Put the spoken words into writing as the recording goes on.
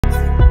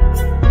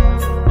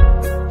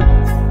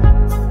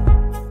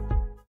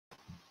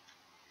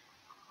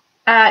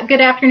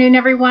Good afternoon,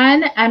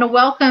 everyone, and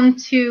welcome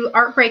to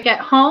ARTbreak at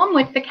Home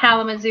with the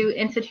Kalamazoo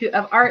Institute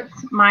of Arts.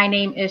 My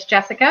name is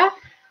Jessica,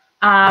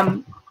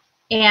 and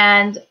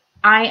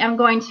I am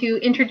going to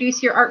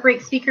introduce your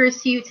ARTbreak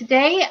speakers to you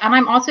today, and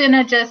I'm also going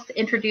to just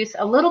introduce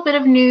a little bit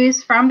of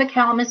news from the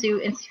Kalamazoo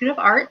Institute of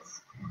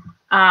Arts.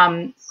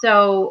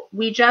 So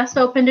we just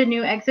opened a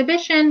new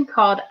exhibition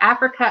called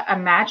Africa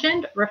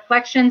Imagined,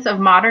 Reflections of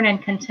Modern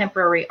and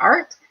Contemporary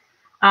Art.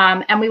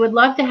 And we would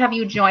love to have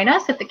you join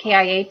us at the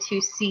KIA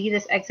to see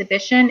this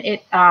exhibition.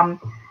 It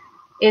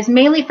is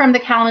mainly from the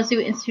Kalamazoo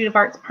Institute of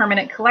Arts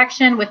permanent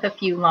collection with a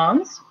few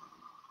loans.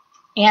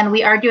 And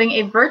we are doing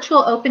a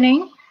virtual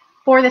opening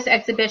for this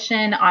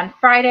exhibition on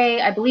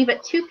Friday, I believe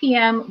at 2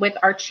 p.m. with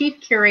our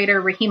chief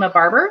curator, Rahima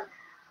Barber.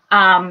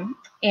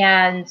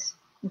 And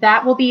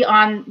that will be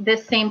on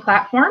this same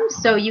platform.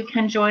 So you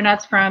can join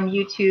us from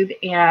YouTube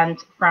and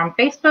from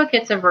Facebook.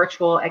 It's a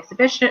virtual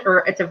exhibition,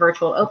 or it's a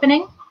virtual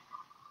opening.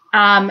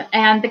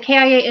 And the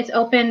KIA is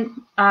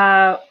open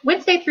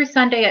Wednesday through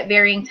Sunday at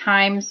varying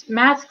times.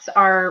 Masks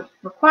are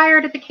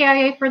required at the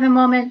KIA for the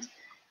moment.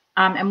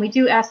 And we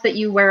do ask that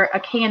you wear a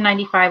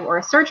KN95 or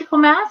a surgical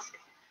mask.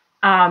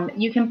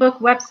 You can book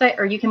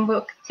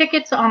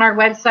tickets on our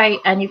website,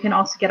 and you can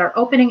also get our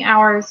opening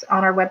hours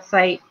on our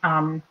website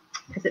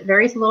because it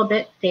varies a little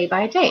bit day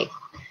by day.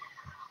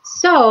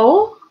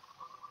 So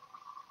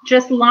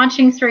just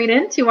launching straight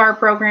into our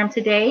program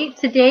today.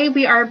 Today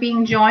we are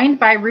being joined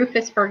by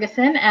Rufus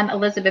Ferguson and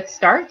Elizabeth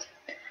Start,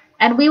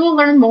 and we will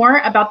learn more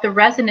about the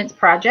Resonance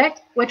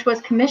Project, which was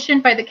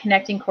commissioned by the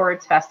Connecting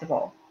Chords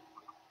Festival.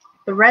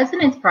 The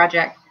Resonance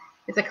Project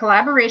is a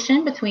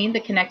collaboration between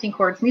the Connecting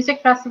Chords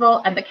Music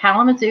Festival and the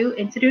Kalamazoo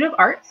Institute of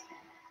Arts,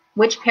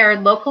 which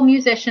paired local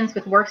musicians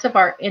with works of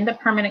art in the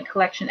permanent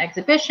collection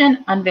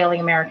exhibition,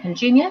 Unveiling American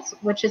Genius,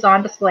 which is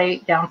on display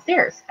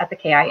downstairs at the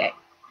KIA.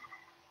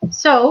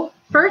 So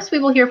first we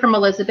will hear from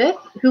Elizabeth,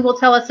 who will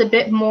tell us a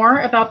bit more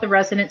about the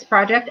Resonance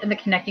Project and the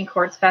Connecting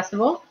Chords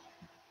Festival.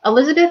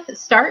 Elizabeth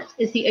Start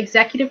is the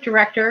executive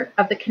director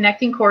of the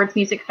Connecting Chords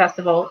Music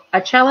Festival, a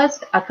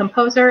cellist, a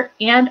composer,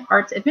 and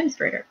arts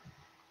administrator.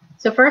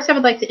 So first I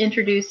would like to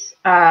introduce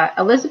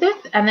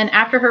Elizabeth, and then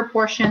after her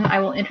portion, I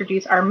will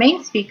introduce our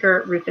main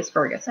speaker, Rufus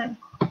Ferguson.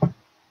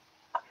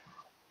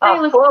 Hi,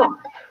 hello.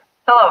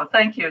 Hello,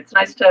 thank you. It's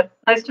nice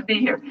to be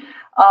here.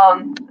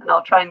 And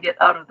I'll try and get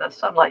out of the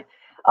sunlight.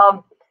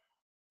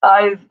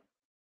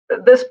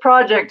 This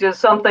project is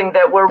something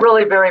that we're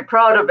really very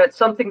proud of. It's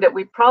something that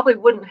we probably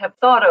wouldn't have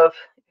thought of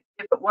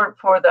if it weren't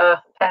for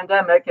the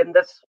pandemic. And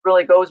this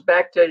really goes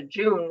back to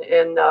June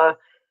in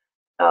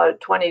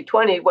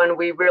 2020, when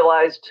we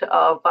realized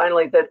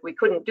finally that we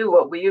couldn't do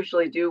what we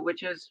usually do,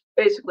 which is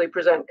basically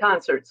present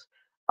concerts.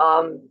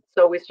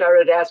 So we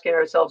started asking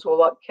ourselves, well,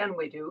 what can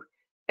we do?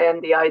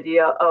 And the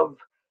idea of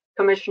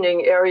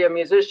commissioning area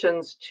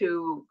musicians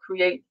to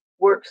create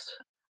works,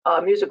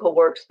 musical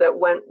works that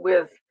went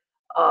with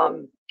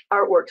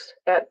artworks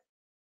at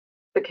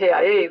the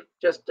KIA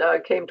just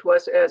came to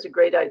us as a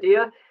great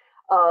idea.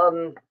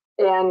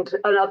 And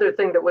another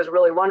thing that was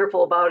really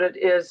wonderful about it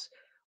is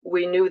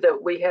we knew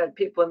that we had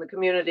people in the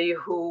community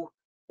who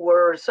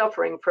were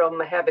suffering from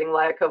having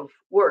lack of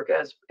work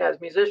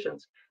as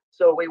musicians.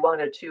 So we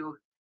wanted to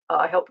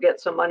help get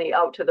some money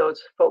out to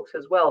those folks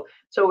as well.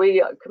 So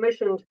we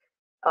commissioned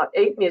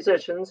 8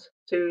 musicians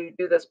to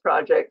do this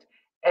project,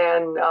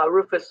 and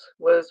Rufus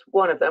was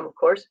one of them, of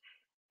course.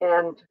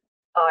 And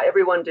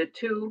everyone did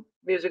two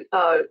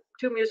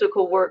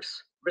musical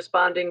works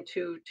responding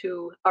to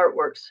 2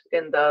 artworks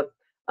in the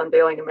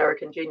Unveiling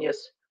American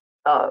Genius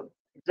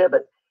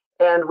exhibit.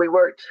 And we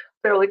worked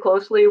fairly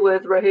closely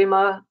with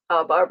Rahima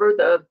Barber,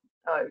 the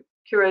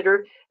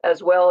curator,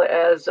 as well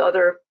as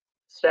other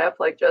staff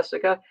like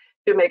Jessica,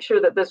 to make sure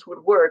that this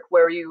would work,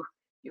 where you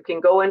can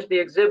go into the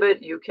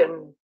exhibit, you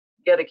can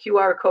get a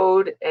QR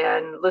code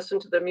and listen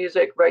to the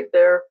music right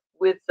there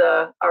with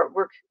the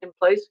artwork in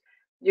place.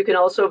 You can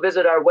also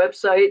visit our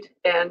website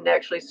and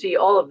actually see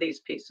all of these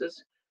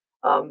pieces.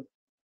 And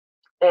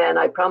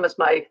I promise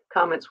my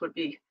comments would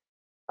be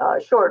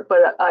short,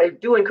 but I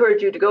do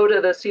encourage you to go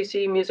to the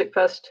CC Music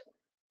Fest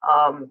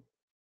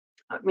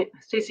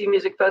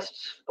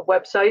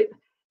website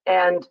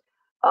and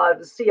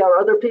see our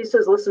other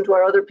pieces, listen to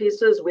our other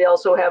pieces. We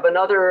also have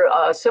another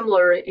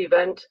similar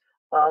event,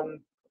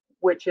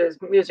 which is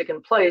Music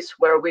in Place,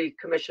 where we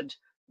commissioned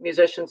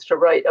musicians to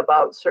write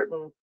about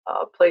certain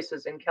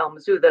places in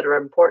Kalamazoo that are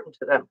important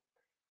to them.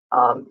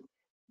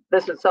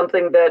 This is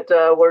something that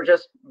we're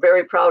just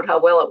very proud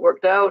how well it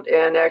worked out,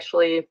 and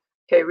actually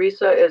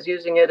KRISA is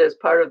using it as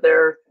part of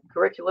their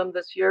curriculum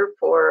this year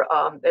for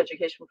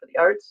education for the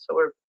arts. So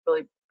we're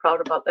really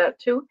proud about that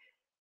too.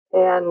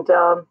 And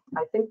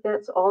I think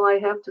that's all I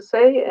have to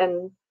say.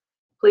 And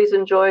please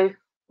enjoy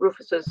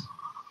Rufus's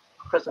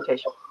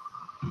presentation.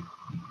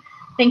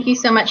 Thank you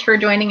so much for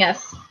joining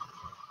us.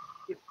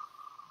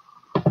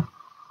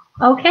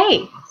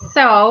 Okay,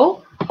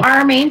 so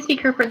our main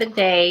speaker for the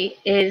day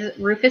is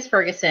Rufus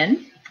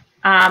Ferguson.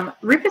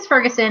 Rufus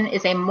Ferguson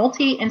is a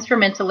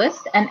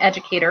multi-instrumentalist and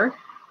educator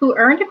who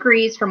earned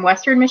degrees from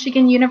Western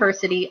Michigan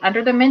University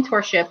under the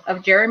mentorship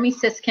of Jeremy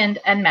Siskind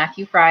and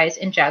Matthew Fries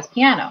in jazz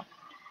piano.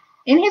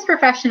 In his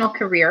professional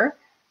career,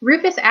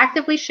 Rufus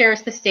actively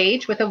shares the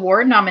stage with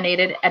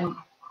award-nominated and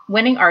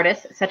winning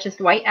artists such as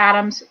Dwight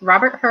Adams,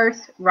 Robert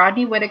Hurst,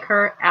 Rodney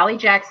Whitaker, Allie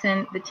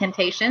Jackson, The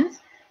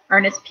Temptations,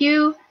 Ernest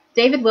Pugh,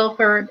 David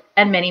Wilford,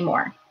 and many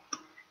more.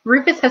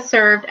 Rufus has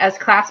served as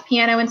class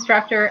piano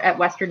instructor at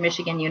Western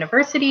Michigan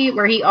University,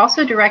 where he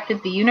also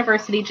directed the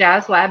University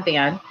Jazz Lab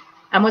Band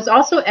and was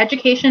also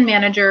education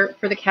manager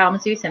for the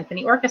Kalamazoo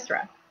Symphony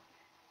Orchestra.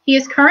 He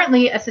is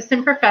currently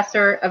assistant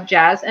professor of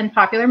jazz and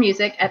popular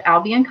music at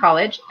Albion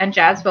College and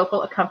jazz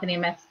vocal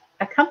accompanist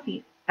at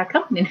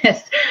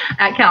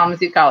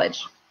Kalamazoo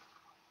College.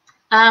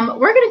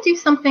 We're going to do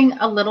something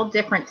a little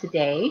different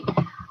today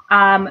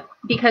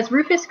because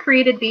Rufus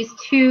created these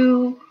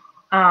two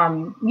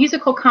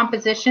musical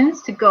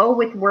compositions to go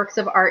with works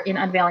of art in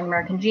Unveiling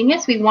American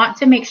Genius. We want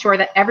to make sure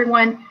that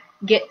everyone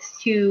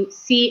gets to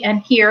see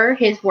and hear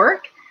his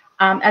work,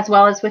 as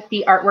well as with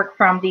the artwork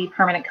from the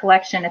permanent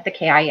collection at the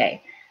KIA.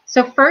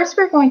 So first,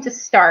 we're going to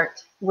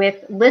start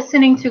with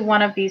listening to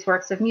one of these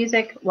works of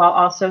music while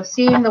also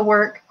seeing the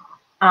work.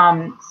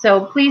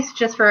 So please,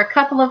 just for a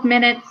couple of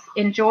minutes,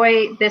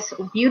 enjoy this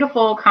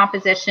beautiful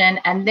composition,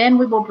 and then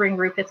we will bring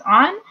Rufus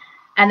on,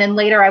 and then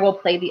later I will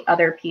play the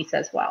other piece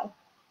as well.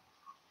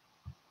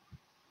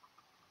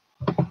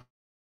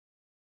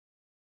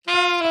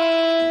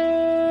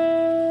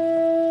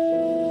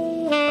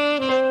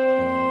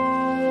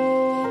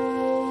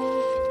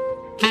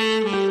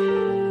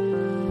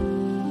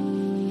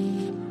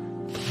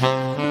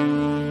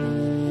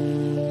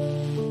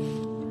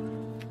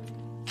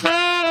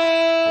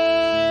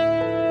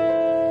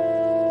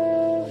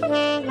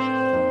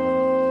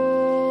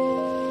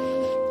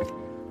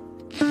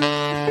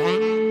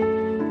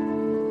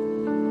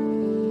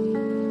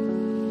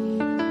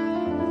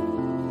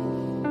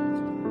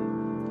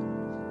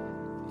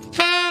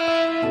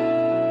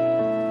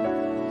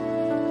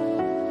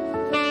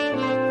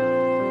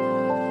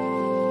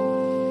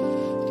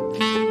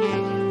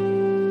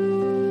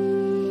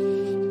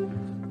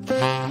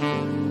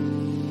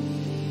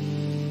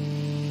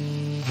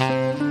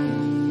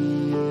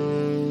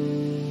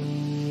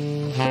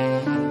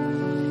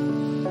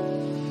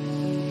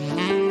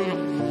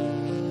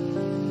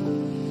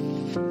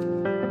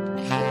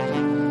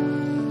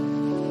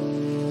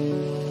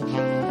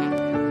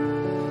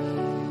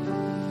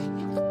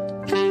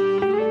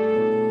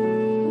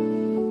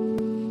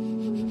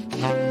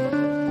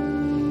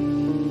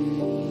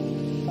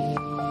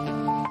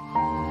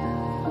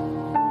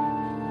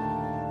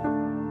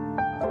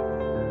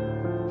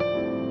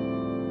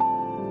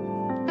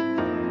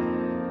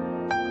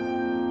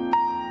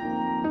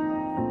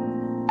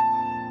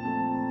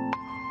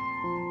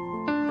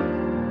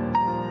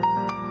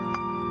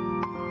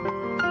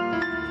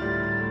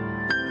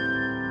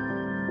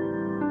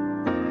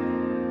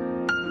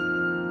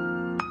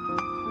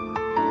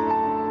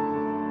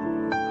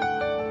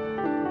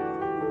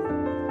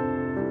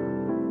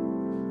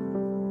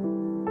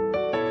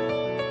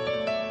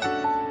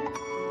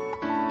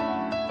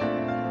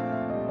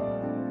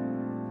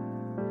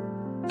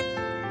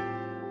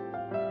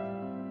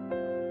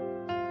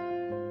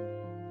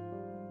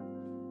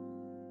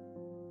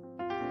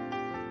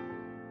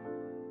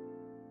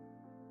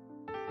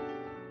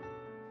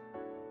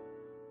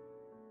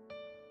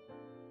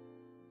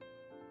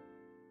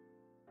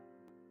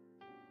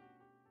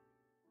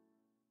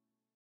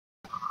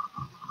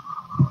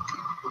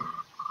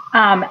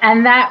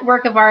 And that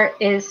work of art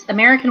is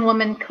American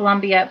Woman,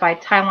 Columbia by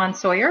Tylon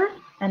Sawyer.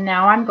 And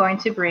now I'm going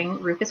to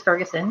bring Rufus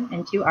Ferguson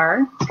into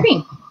our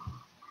screen.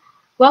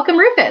 Welcome,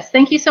 Rufus.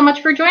 Thank you so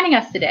much for joining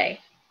us today.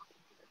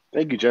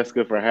 Thank you,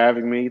 Jessica, for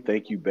having me.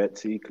 Thank you,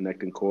 Betsy,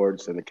 Connecting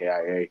Chords, and the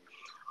KIA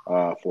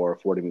for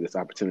affording me this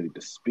opportunity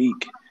to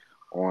speak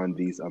on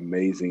these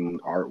amazing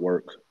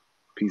artwork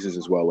pieces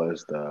as well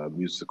as the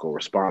musical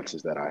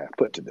responses that I have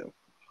put to them.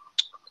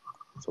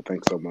 So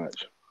thanks so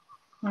much.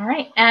 All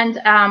right. And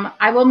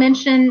I will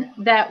mention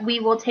that we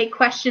will take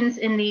questions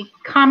in the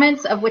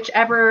comments of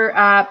whichever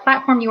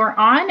platform you are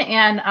on.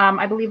 And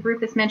I believe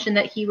Rufus mentioned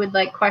that he would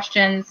like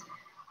questions.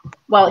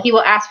 Well, he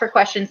will ask for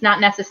questions,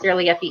 not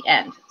necessarily at the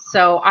end.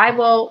 So I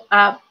will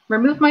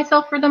remove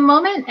myself for the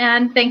moment.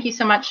 And thank you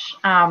so much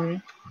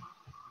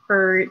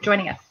for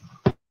joining us.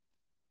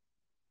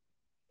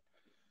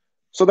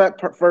 So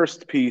that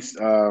first piece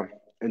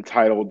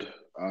entitled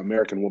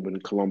American Woman,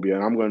 Columbia,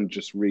 and I'm going to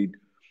just read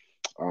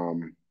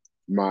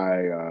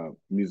my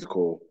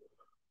musical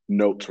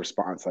notes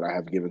response that I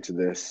have given to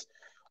this.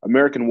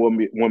 American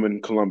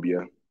Woman,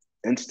 Columbia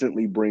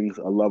instantly brings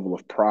a level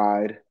of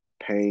pride,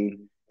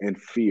 pain,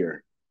 and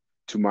fear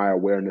to my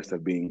awareness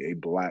of being a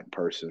Black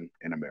person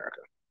in America.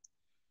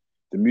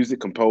 The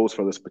music composed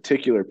for this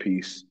particular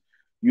piece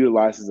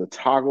utilizes a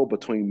toggle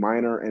between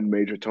minor and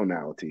major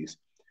tonalities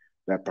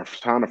that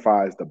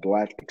personifies the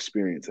Black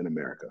experience in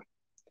America.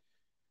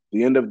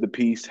 The end of the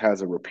piece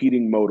has a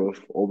repeating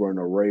motif over an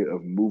array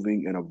of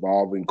moving and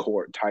evolving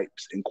chord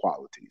types and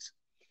qualities.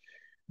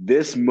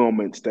 This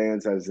moment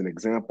stands as an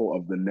example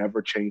of the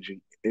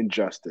never-changing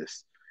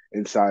injustice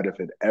inside of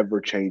an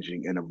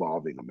ever-changing and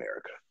evolving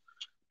America.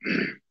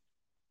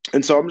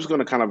 And so I'm just going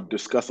to kind of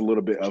discuss a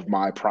little bit of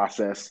my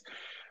process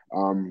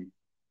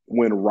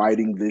when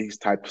writing these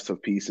types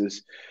of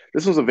pieces.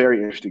 This was a very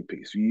interesting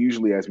piece. We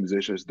usually, as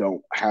musicians,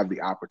 don't have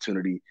the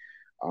opportunity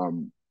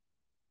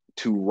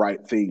to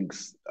write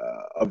things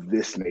of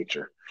this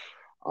nature.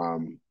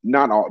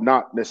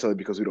 Not necessarily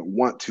because we don't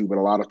want to, but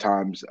a lot of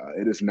times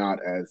it is not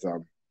as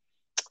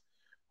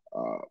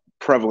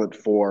prevalent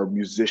for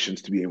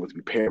musicians to be able to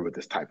be paired with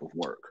this type of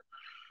work.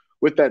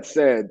 With that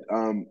said,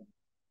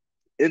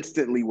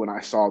 instantly when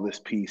I saw this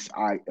piece,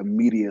 I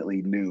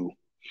immediately knew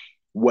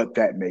what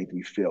that made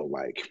me feel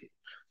like.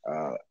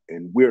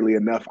 And weirdly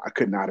enough, I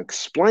could not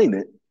explain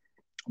it,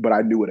 but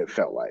I knew what it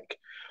felt like.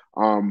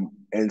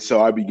 And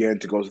so I began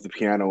to go to the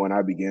piano and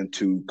I began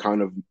to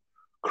kind of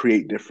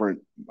create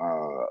different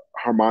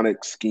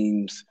harmonic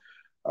schemes.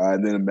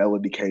 And then a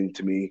melody came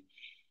to me.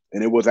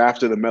 And it was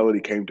after the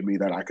melody came to me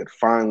that I could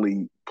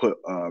finally put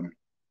an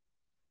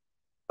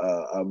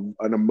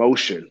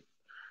emotion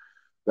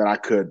that I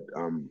could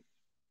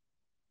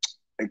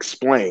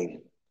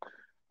explain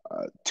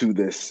to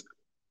this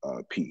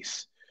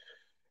piece.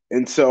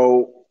 And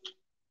so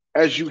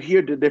as you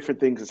hear the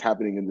different things that's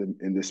happening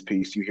in this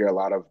piece, you hear a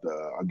lot of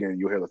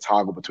you'll hear the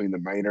toggle between the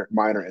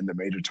minor and the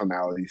major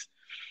tonalities.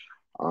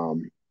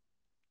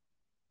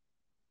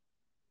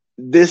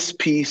 This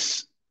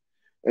piece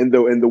and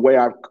the way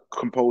I've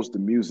composed the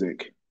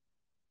music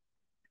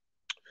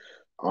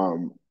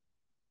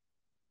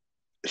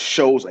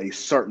shows a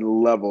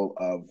certain level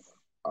of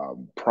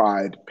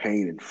pride,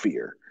 pain, and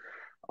fear.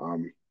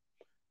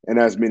 And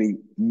as many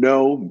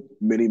know,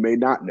 many may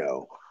not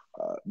know,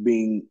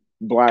 being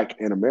Black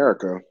in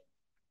America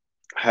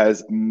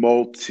has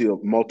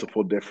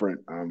multiple different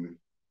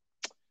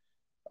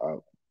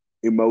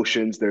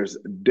emotions. There's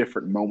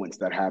different moments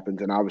that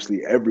happens, and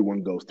obviously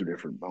everyone goes through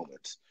different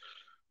moments.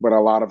 But a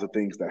lot of the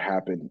things that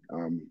happen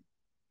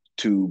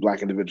to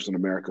Black individuals in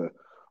America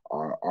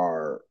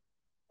are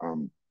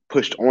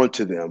pushed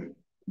onto them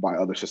by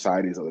other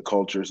societies, other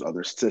cultures,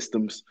 other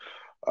systems.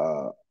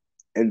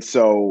 And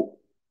so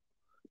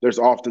there's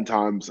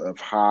oftentimes of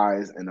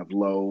highs and of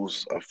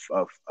lows,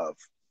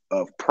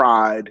 of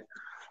pride,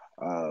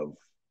 of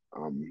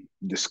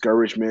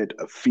discouragement,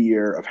 of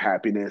fear, of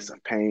happiness,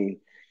 of pain,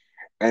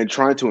 and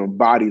trying to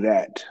embody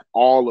that,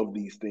 all of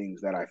these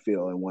things that I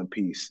feel in one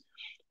piece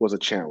was a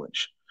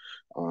challenge.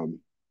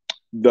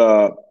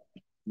 The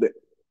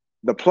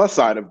plus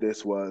side of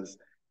this was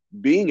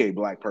being a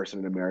Black person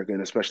in America,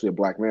 and especially a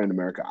Black man in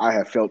America, I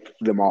have felt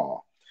them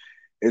all.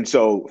 And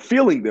so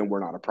feeling them were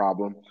not a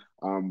problem.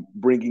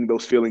 Bringing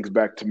those feelings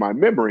back to my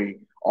memory,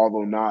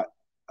 although not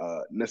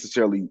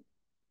necessarily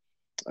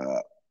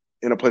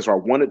in a place where I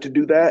wanted to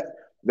do that,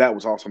 that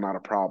was also not a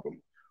problem.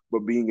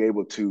 But being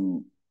able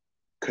to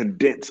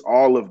condense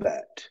all of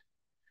that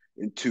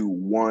into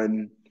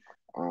one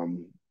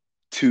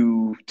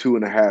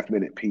 2.5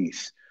 minute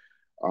piece,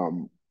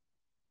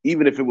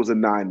 even if it was a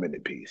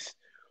 9-minute piece,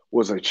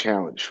 was a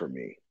challenge for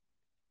me.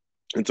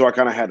 And so I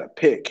kind of had to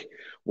pick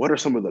what are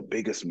some of the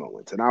biggest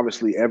moments. And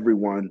obviously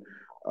everyone,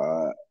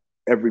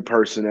 every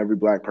person, every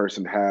Black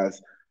person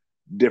has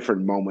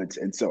different moments.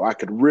 And so I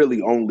could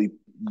really only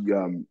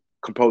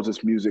compose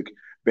this music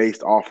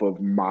based off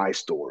of my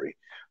story.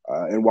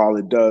 And while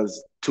it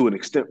does, to an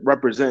extent,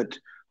 represent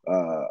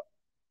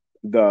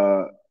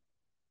the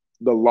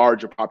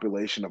larger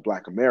population of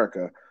Black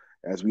America,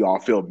 as we all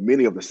feel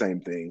many of the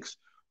same things,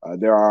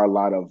 there are a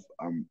lot of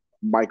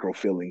micro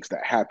feelings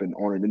that happen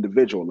on an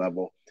individual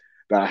level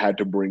that I had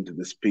to bring to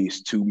this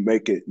piece to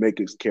make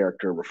its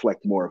character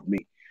reflect more of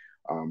me,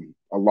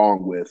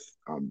 along with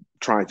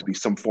trying to be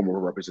some form of a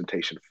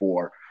representation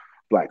for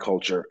Black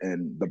culture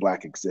and the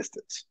Black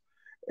existence.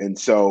 And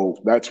so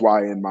that's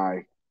why in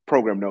my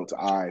program notes,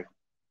 I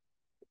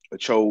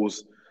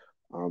chose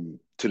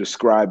to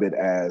describe it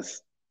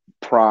as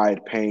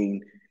pride,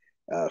 pain,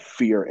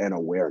 fear, and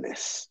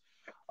awareness.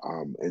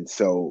 And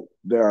so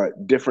there are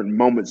different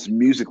moments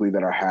musically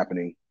that are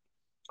happening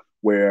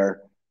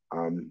where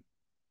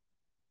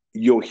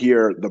you'll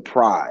hear the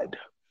pride.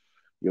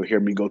 You'll hear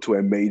me go to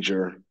a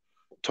major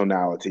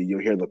tonality.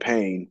 You'll hear the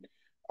pain.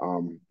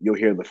 You'll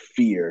hear the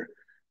fear.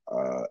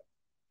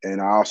 And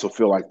I also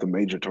feel like the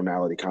major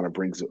tonality kind of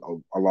brings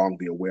along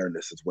the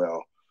awareness as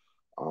well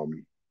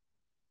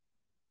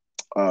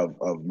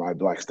of my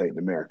Black state in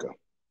America.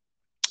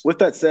 With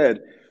that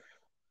said,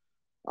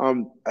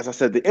 as I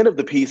said, the end of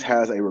the piece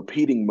has a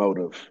repeating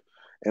motive.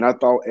 And I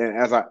thought, and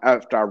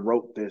after I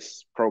wrote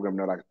this program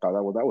note, I thought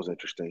that was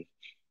interesting.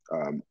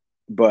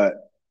 But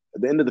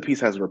the end of the piece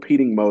has a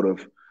repeating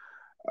motive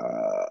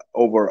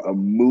over a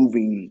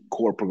moving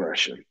chord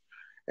progression.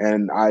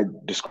 And I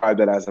describe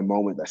that as a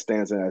moment that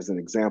stands as an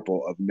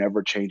example of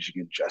never changing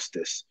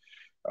injustice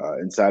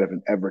inside of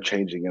an ever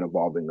changing and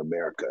evolving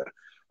America.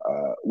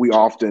 We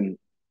often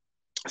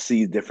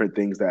see different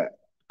things that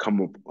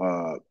come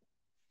up.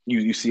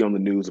 You see on the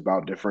news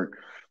about different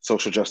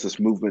social justice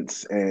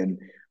movements and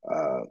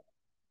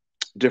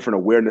different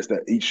awareness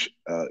that each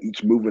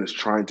movement is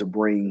trying to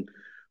bring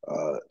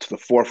to the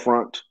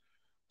forefront,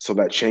 so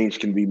that change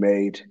can be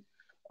made.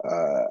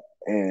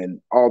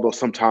 And although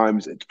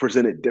sometimes it's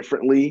presented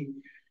differently,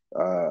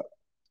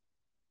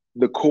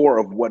 the core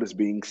of what is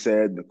being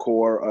said, the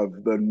core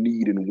of the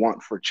need and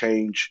want for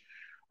change,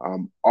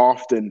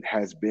 often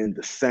has been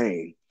the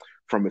same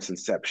from its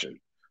inception.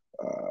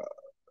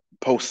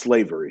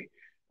 Post-slavery,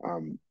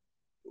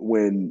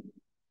 when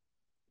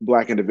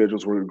Black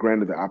individuals were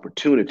granted the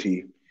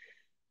opportunity,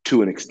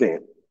 to an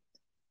extent,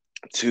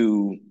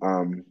 to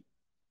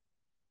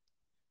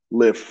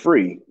live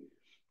free,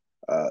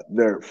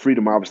 their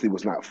freedom obviously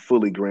was not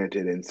fully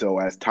granted. And so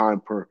as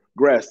time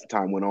progressed,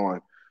 time went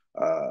on,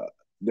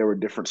 there were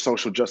different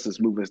social justice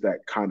movements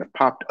that kind of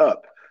popped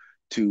up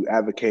to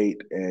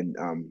advocate and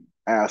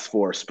ask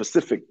for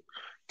specific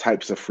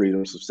types of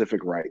freedom,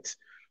 specific rights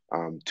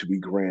to be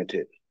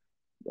granted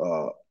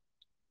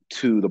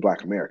to the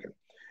Black American.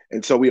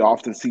 And so we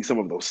often see some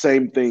of those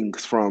same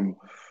things from,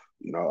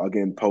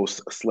 again,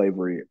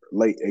 post-slavery,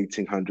 late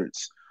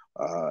 1800s,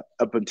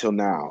 up until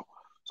now.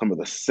 Some of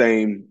the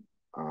same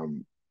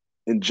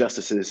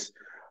injustices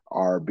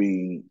are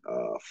being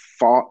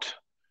fought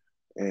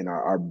and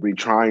are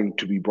trying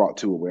to be brought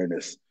to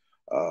awareness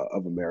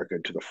of America,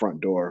 to the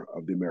front door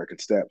of the American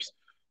steps.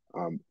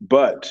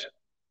 But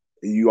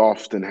you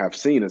often have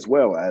seen as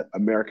well,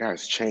 America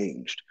has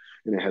changed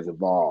and it has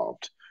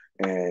evolved.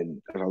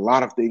 And there's a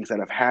lot of things that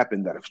have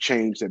happened, that have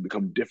changed, that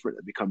become different,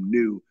 that become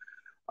new.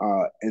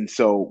 And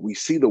so we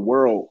see the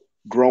world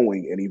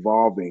growing and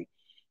evolving,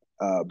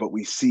 but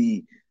we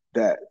see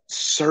that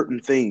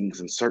certain things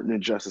and certain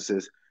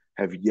injustices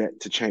have yet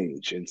to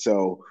change. And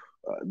so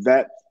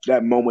that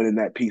moment in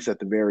that piece at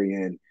the very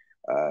end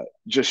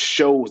just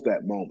shows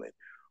that moment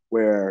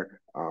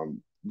where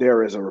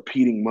there is a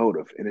repeating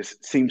motive, and it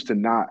seems to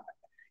not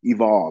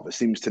evolve. It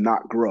seems to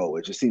not grow.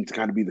 It just seems to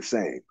kind of be the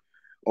same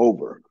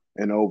over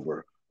and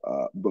over.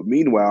 But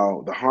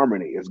meanwhile, the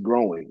harmony is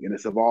growing and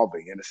it's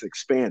evolving and it's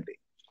expanding.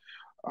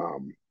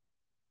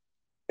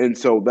 And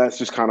so that's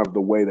just kind of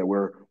the way that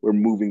we're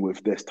moving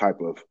with this type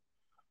of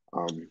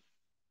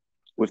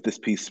with this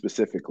piece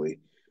specifically.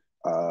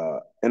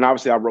 And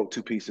obviously I wrote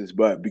two pieces,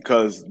 but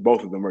because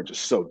both of them are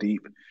just so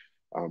deep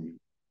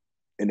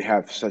and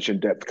have such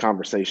in-depth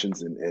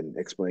conversations and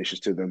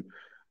explanations to them,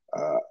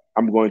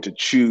 I'm going to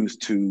choose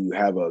to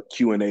have a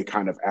Q&A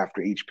kind of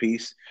after each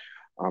piece.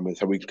 And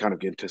so we can kind of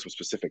get into some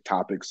specific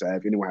topics.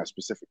 If anyone has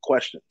specific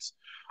questions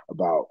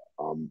about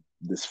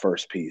this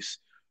first piece,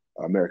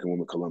 American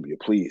Woman Columbia,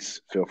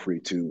 please feel free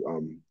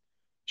to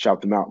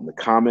shout them out in the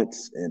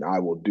comments, and I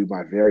will do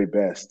my very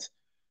best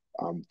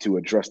to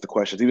address the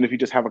questions. Even if you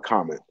just have a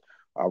comment,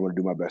 I want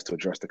to do my best to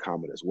address the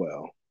comment as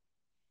well.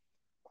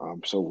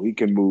 So we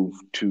can move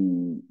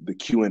to the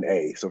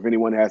Q&A. So if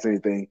anyone has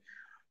anything,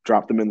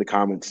 drop them in the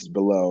comments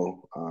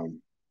below,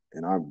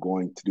 and I'm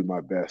going to do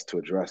my best to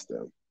address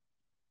them.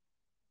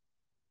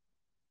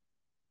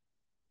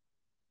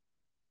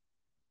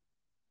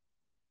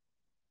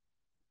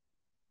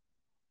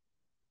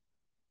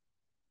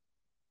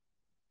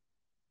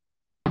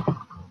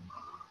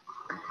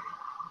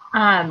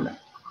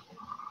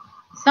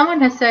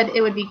 Someone has said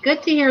it would be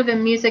good to hear the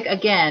music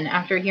again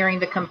after hearing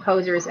the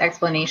composer's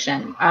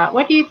explanation.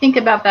 What do you think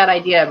about that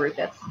idea,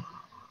 Rufus?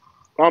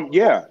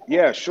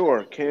 Yeah,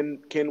 sure.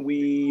 Can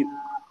we?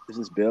 This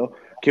is Bill.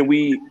 Can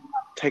we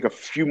take a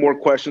few more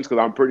questions?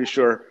 Because I'm pretty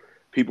sure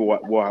people will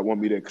want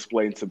me to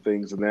explain some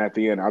things, and then at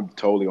the end, I'm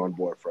totally on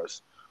board for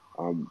us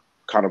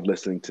kind of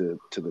listening to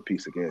the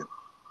piece again.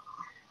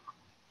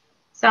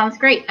 Sounds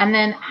great. And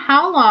then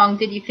how long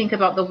did you think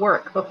about the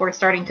work before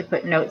starting to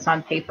put notes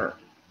on paper?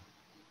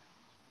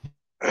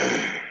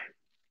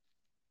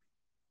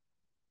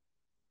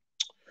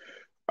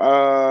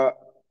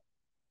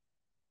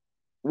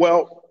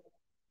 Well,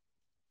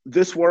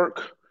 this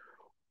work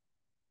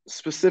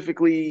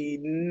specifically,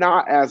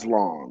 not as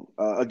long.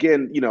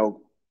 Again,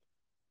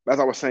 as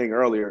I was saying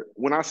earlier,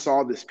 when I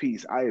saw this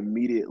piece, I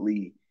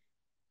immediately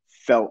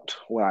felt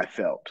what I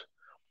felt.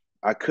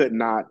 I could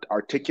not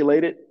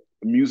articulate it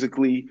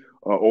musically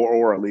or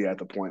orally at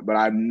the point, but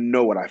I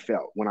know what I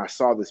felt. When I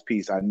saw this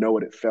piece, I know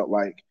what it felt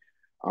like.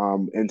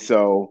 And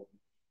so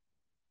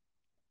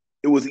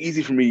it was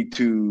easy for me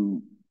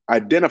to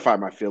identify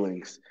my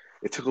feelings.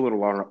 It took a little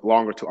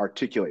longer to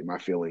articulate my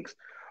feelings.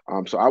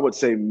 So I would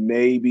say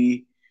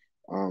maybe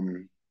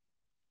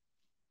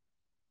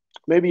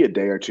a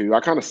day or two. I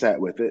kind of sat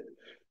with it.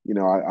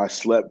 I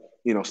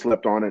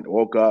slept on it,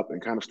 woke up,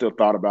 and kind of still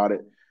thought about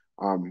it.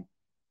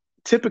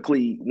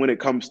 Typically, when it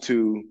comes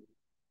to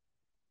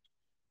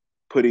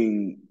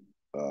putting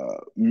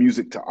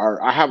music to art,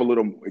 I have a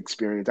little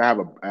experience. I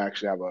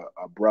actually have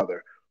a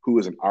brother who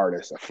is an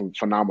artist, a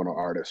phenomenal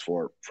artist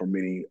for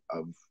many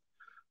of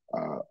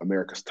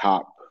America's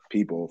top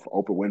people,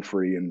 for Oprah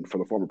Winfrey and for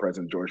the former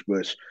President George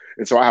Bush.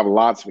 And so I have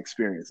lots of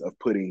experience of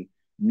putting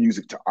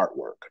music to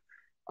artwork.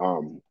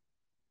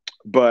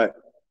 But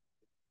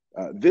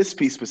this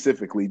piece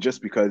specifically,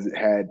 just because it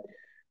had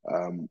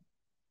a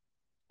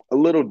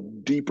little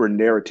deeper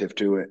narrative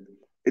to it,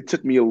 it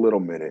took me a little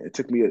minute. It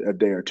took me a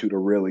day or two to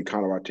really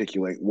kind of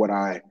articulate what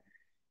I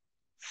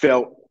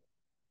felt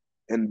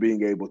and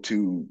being able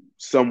to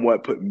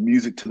somewhat put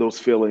music to those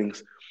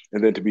feelings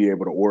and then to be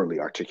able to orally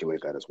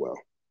articulate that as well.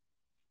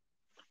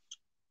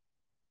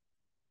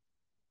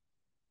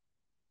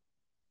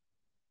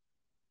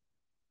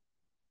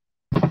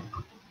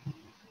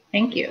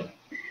 Thank you.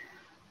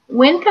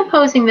 When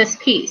composing this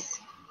piece,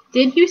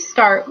 did you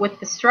start with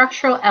the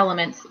structural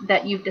elements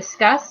that you've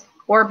discussed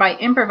or by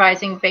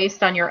improvising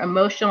based on your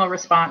emotional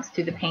response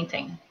to the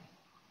painting?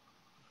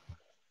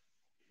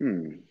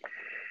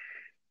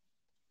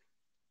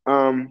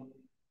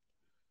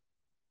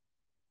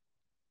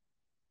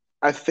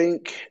 I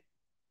think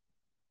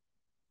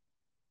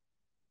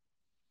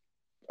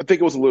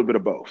it was a little bit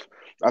of both.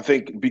 I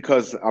think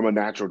because I'm a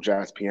natural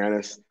jazz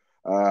pianist,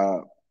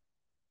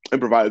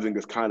 improvising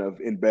is kind of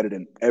embedded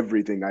in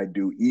everything I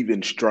do,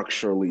 even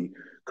structurally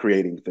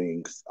creating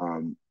things.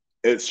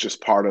 It's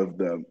just part of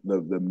the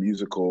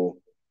musical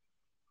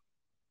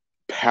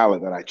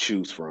palette that I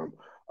choose from.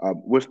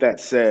 With that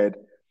said,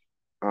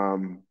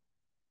 I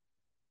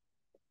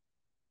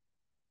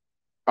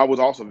was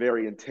also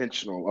very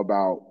intentional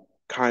about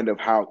kind of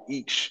how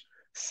each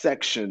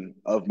section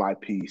of my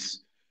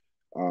piece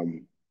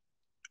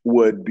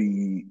would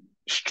be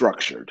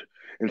structured.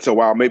 And so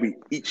while maybe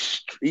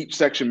each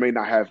section may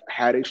not have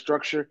had a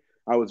structure,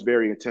 I was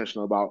very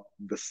intentional about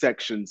the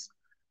sections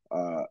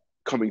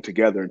coming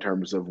together in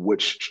terms of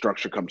which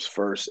structure comes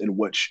first and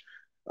which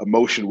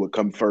emotion would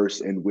come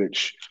first and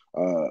which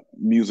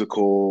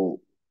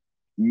musical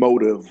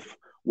motive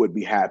would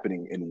be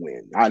happening and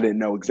when. I didn't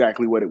know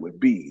exactly what it would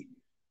be,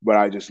 but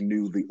I just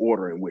knew the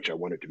order in which I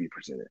wanted to be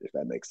presented, if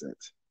that makes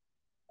sense.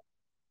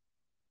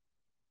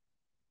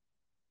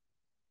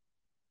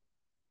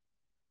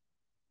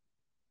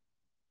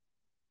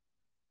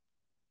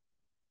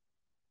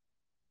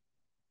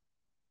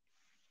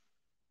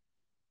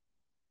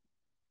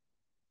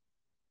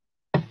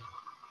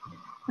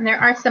 And there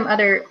are some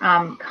other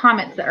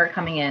comments that are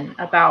coming in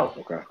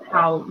about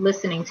how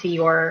listening to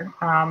your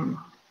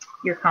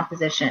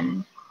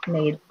composition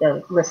made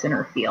the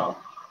listener feel.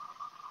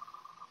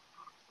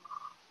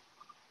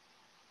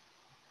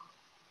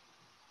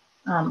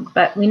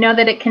 But we know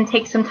that it can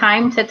take some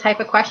time to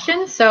type a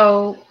question,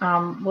 so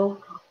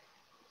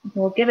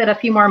we'll give it a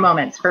few more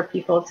moments for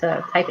people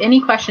to type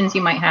any questions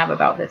you might have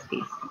about this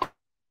piece.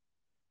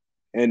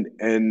 And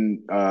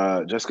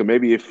Jessica,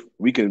 maybe if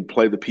we can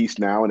play the piece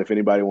now, and if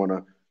anybody want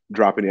to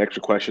drop any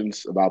extra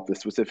questions about this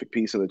specific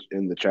piece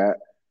in the chat,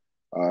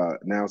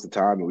 now's the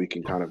time, and we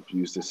can kind of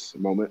use this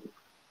moment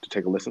to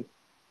take a listen.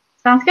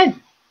 Sounds good.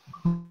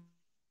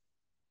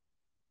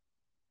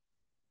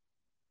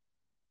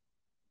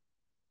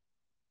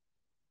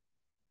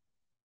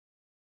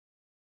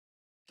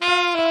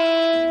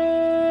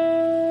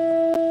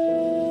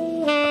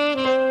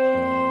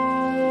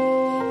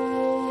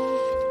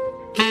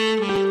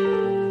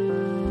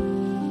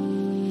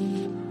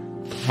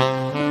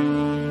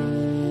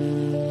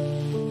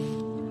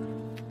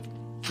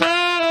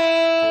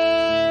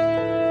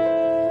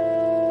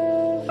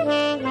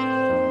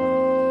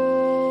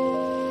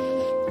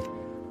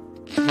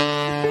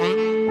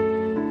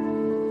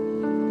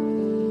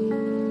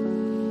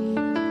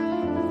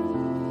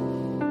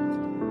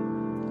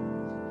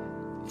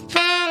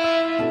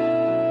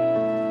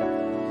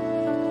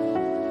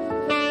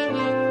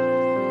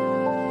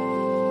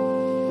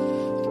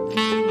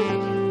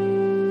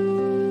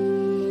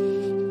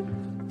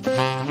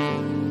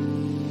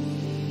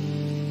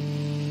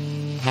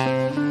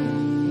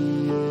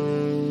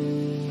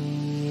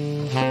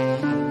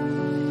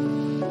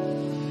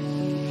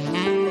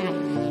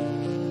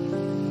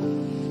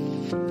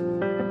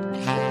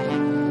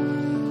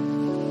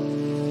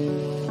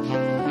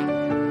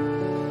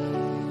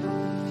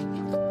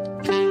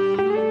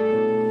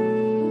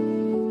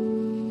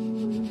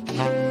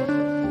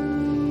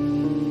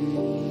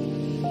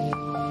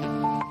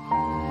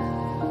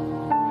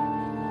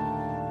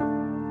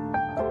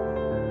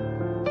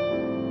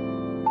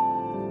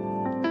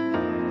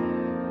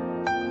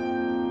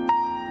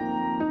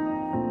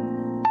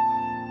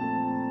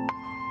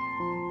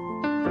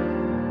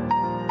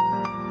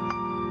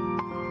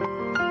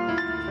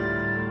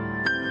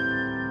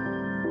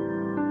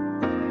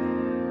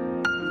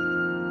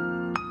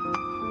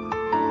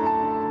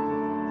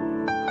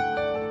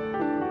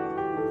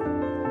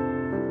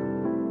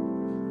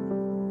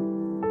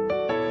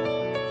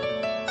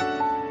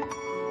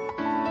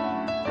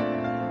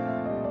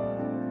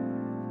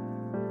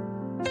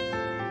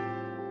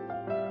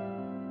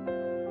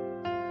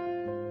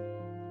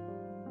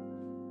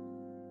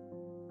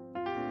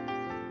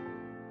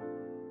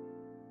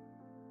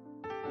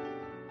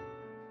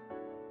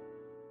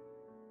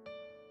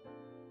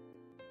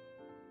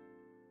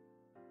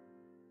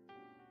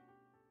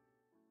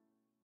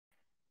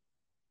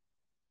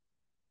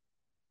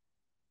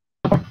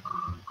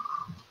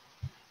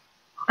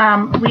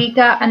 We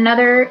got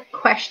another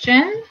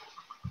question.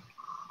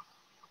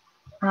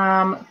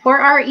 For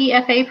our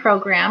EFA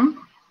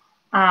program,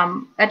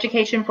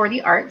 Education for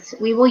the Arts,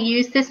 we will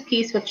use this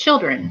piece with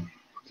children.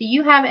 Do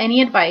you have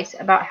any advice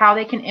about how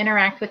they can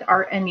interact with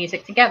art and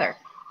music together?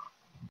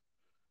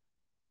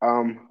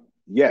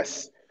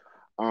 Yes.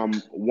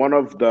 One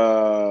of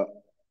the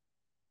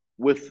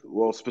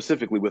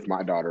specifically with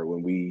my daughter,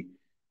 when we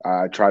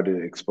tried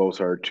to expose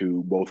her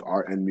to both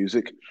art and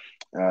music,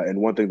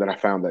 and one thing that I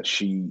found that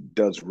she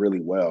does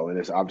really well, and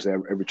it's obviously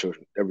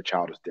every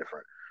child is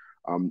different,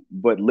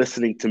 but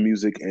listening to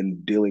music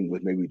and dealing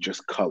with maybe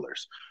just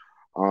colors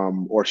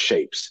or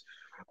shapes.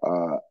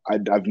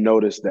 I've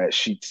noticed that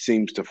she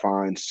seems to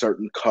find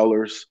certain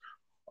colors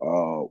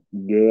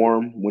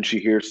warm when she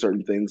hears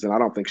certain things, and I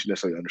don't think she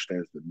necessarily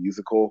understands the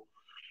musical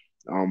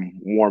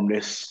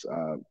warmness,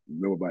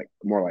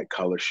 more like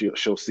color.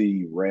 She'll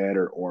see red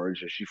or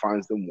orange, and she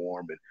finds them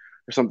warm, and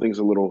there's some things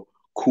a little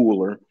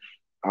cooler.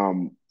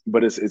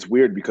 But it's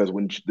weird because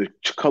when the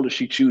color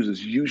she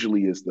chooses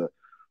usually is the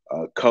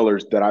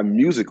colors that I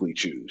musically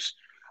choose,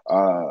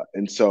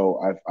 and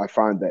so I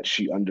find that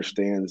she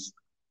understands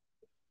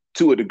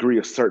to a degree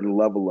a certain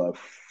level of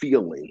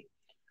feeling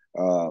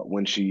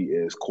when she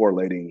is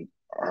correlating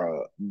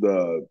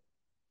the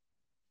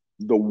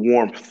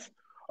warmth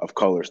of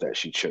colors that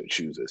she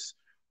chooses,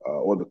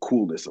 or the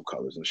coolness of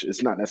colors. And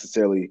it's not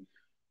necessarily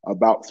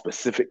about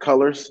specific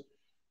colors,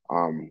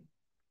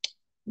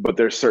 but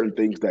there's certain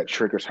things that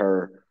triggers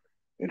her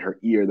in her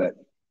ear that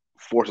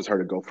forces her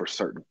to go for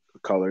certain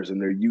colors,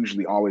 and they're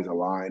usually always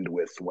aligned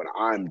with what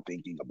I'm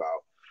thinking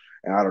about.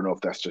 And I don't know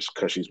if that's just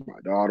because she's my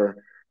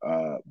daughter,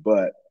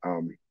 but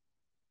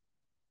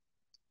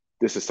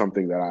this is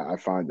something that I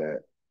find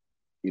that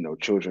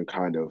children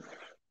kind of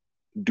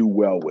do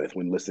well with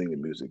when listening to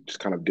music, just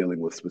kind of dealing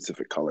with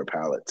specific color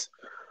palettes,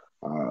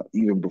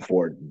 even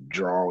before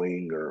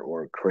drawing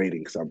or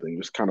creating something,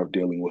 just kind of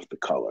dealing with the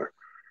color.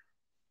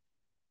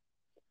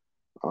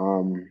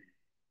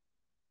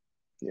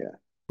 Yeah.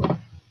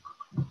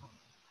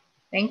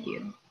 Thank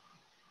you.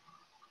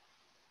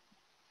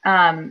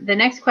 The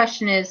next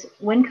question is,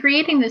 when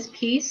creating this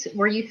piece,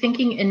 were you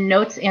thinking in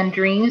notes and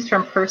dreams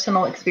from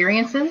personal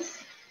experiences?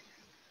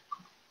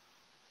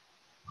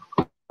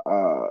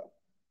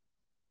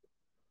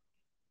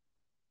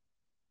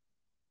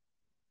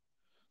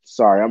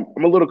 Sorry, I'm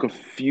a little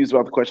confused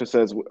about the question. It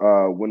says,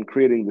 when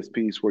creating this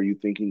piece, were you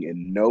thinking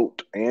in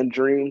note and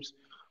dreams?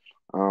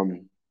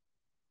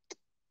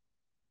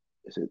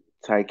 Is it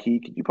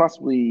Taiki? Could you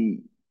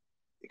possibly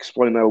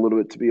explain that a little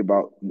bit to me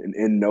about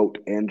in note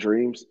and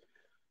dreams?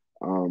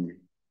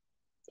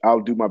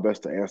 I'll do my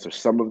best to answer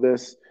some of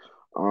this.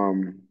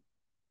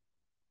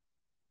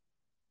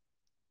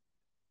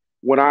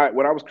 When I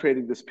was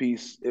creating this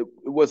piece, it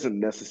wasn't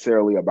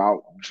necessarily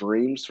about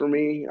dreams for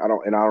me. I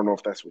don't know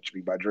if that's what you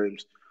mean by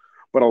dreams,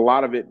 but a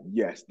lot of it,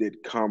 yes,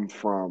 did come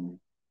from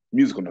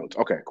musical notes.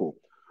 Okay, cool.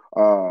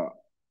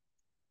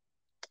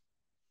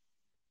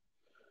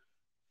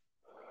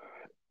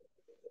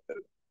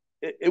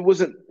 It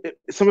wasn't.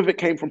 Some of it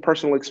came from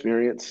personal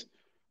experience,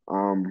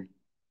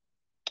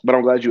 but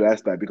I'm glad you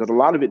asked that because a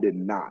lot of it did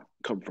not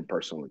come from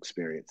personal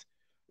experience.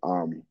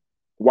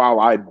 While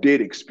I did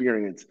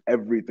experience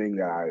everything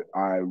that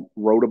I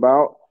wrote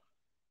about,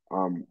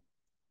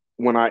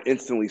 when I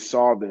instantly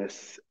saw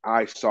this,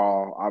 I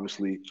saw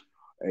obviously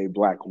a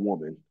Black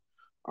woman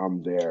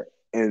there,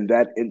 and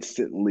that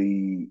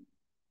instantly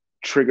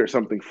triggered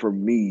something for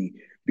me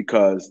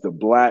because the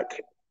Black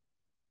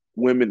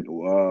women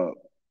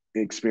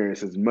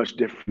experience is much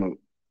different from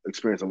the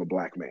experience of a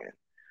Black man,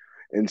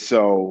 and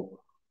so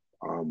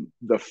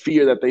the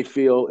fear that they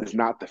feel is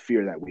not the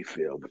fear that we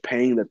feel. The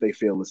pain that they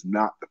feel is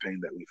not the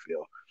pain that we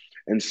feel,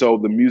 and so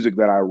the music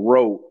that I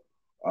wrote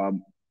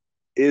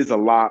is a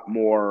lot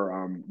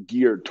more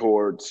geared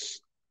towards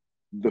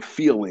the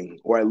feeling,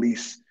 or at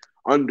least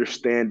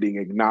understanding,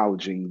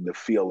 acknowledging the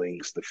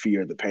feelings, the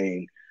fear, the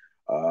pain,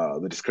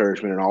 the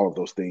discouragement, and all of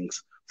those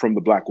things from the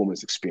Black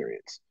woman's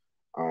experience,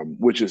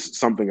 which is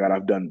something that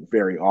I've done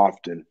very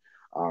often,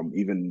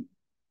 even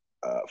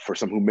for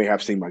some who may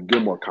have seen my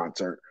Gilmore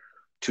concert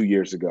 2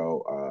 years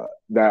ago.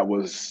 That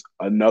was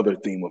another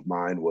theme of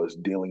mine, was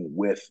dealing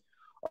with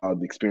the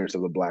experience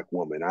of the Black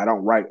woman. I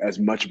don't write as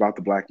much about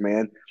the Black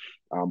man,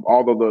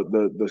 although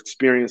the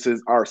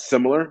experiences are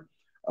similar.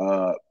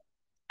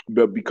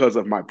 But because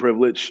of my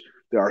privilege,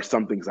 there are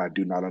some things I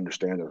do not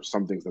understand. There are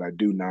some things that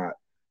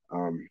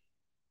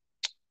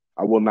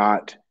I will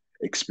not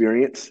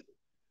experience.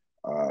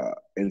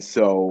 And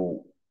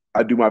so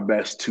I do my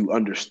best to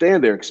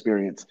understand their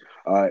experience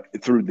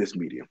through this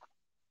medium.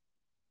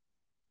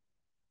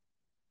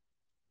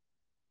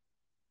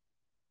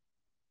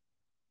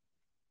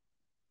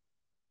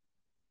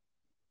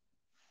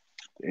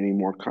 Any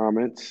more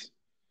comments?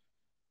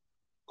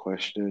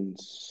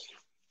 Questions?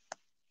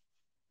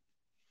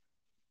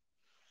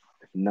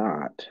 If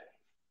not.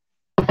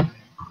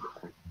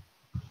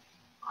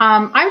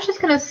 I was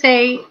just going to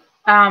say,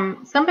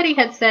 somebody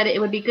had said it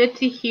would be good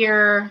to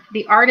hear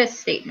the artist's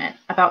statement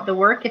about the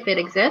work if it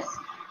exists.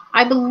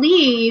 I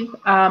believe,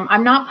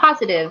 I'm not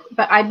positive,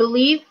 but I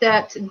believe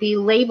that the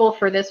label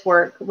for this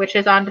work, which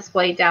is on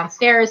display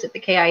downstairs at the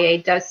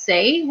KIA, does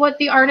say what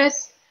the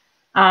artist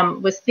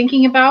was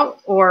thinking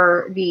about,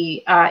 or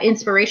the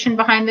inspiration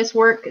behind this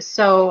work.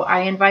 So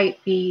I invite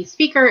the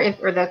speaker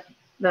or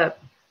the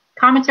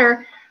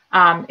commenter,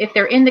 if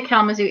they're in the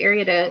Kalamazoo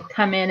area, to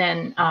come in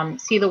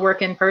and see the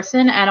work in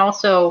person. And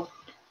also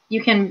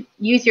you can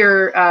use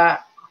your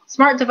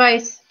smart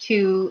device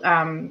to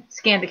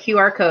scan the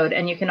QR code,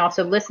 and you can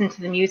also listen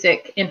to the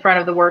music in front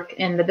of the work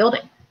in the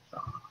building.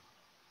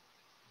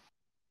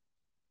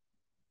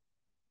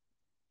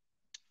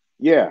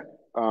 Yeah.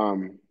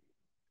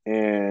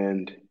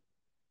 And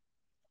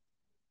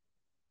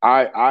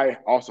I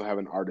also have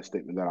an artist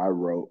statement that I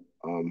wrote,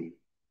 and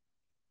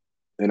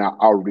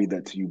I'll read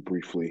that to you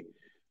briefly.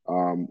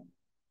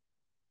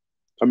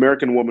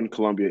 American Woman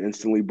Columbia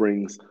instantly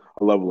brings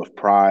a level of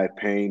pride,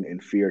 pain,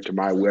 and fear to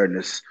my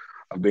awareness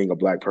of being a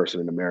Black person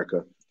in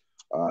America.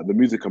 The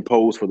music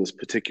composed for this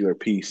particular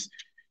piece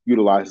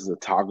utilizes a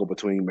toggle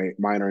between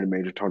minor and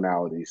major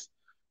tonalities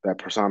that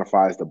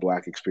personifies the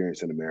Black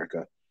experience in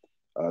America.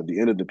 The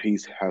end of the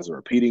piece has a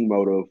repeating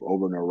motive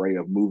over an array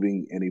of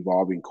moving and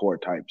evolving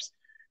chord types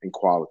and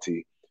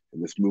quality.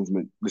 And this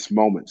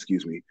moment,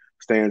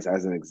 stands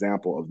as an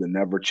example of the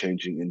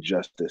never-changing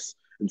injustice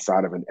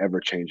inside of an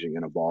ever-changing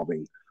and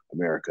evolving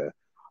America.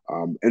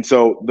 And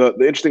so the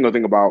interesting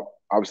thing about,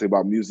 obviously,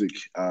 about music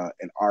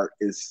and art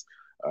is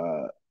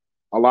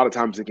a lot of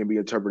times it can be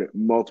interpreted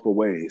multiple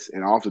ways,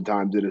 and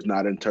oftentimes it is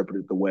not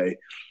interpreted the way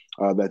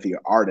that the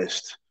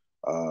artist,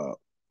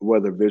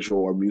 whether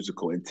visual or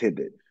musical,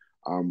 intended.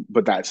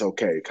 But that's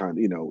okay, kind of,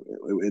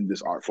 in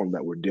this art form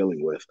that we're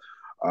dealing with.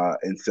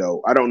 And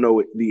so I don't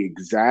know the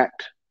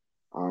exact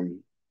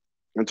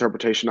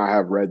interpretation. I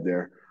have read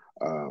their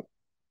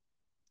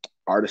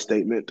artist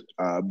statement,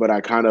 but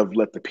I kind of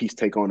let the piece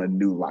take on a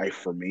new life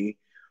for me,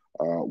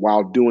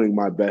 while doing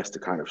my best to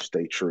kind of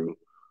stay true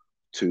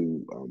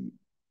to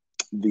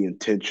the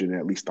intention,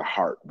 at least the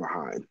heart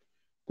behind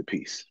the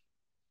piece.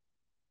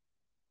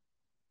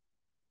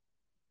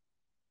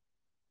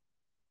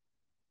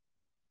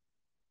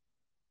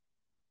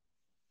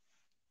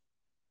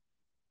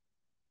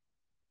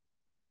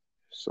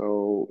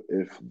 So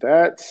if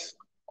that's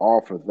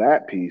all for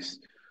that piece,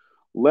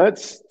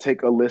 let's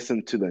take a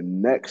listen to the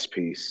next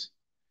piece,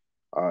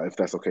 if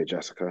that's okay,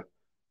 Jessica,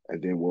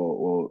 and then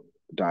we'll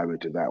dive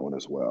into that one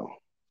as well.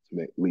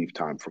 Leave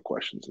time for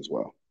questions as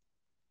well.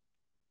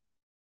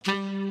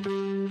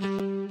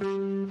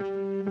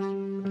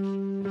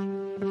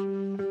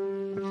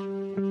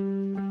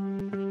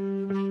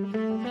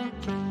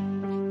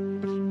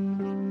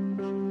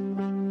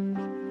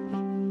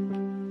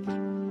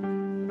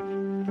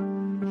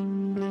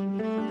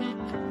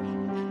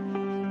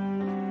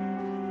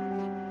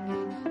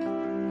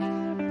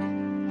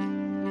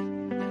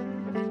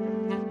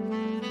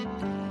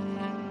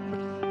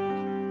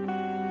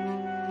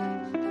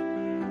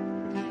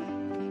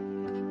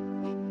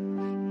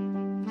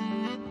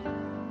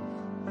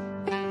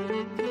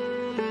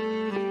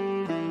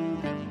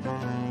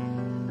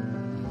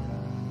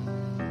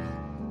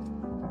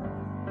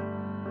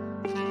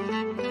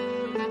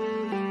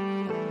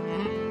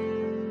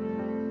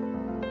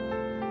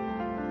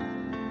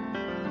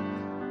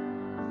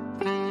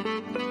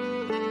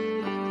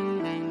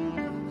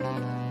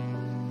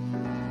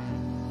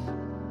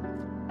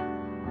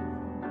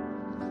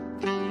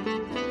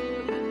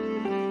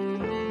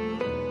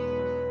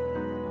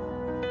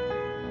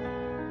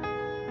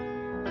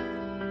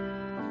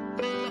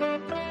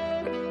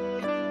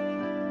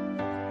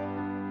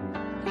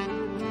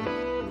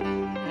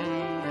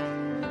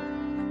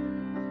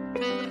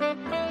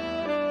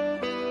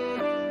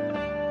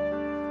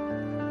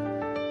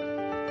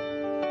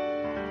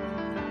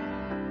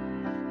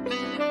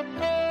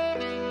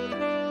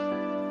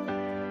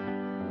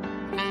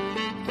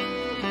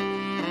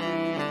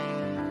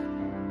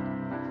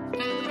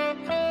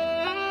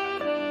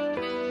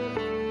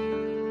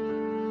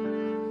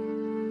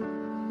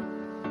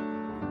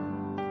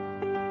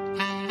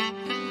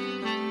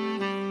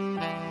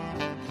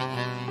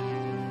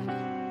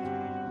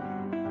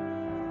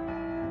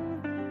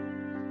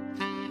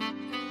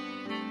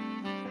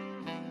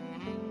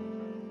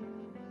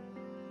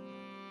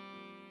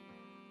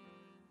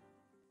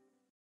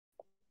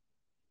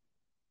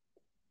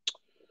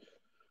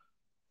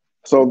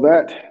 So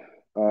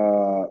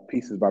that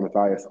piece is by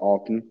Matthias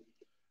Alton.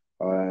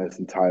 It's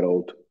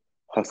entitled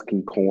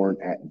Husking Corn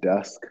at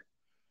Dusk.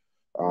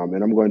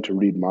 And I'm going to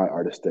read my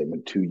artist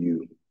statement to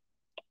you.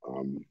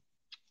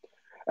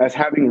 As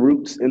having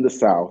roots in the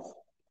South,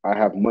 I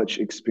have much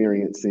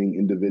experience seeing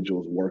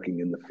individuals working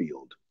in the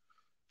field,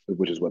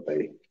 which is what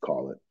they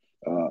call it,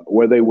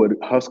 where they would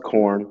husk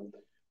corn,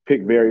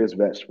 pick various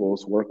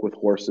vegetables, work with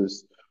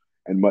horses,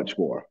 and much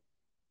more.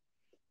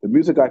 The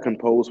music I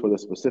compose for the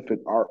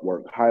specific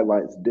artwork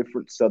highlights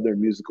different Southern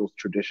musical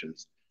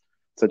traditions,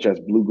 such as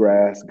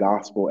bluegrass,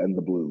 gospel, and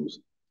the blues.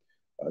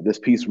 This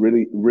piece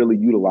really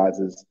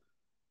utilizes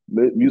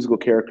musical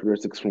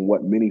characteristics from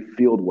what many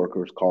field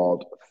workers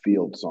called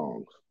field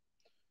songs.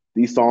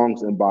 These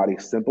songs embody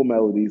simple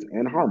melodies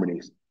and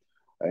harmonies,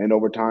 and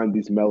over time,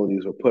 these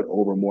melodies are put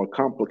over more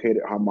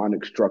complicated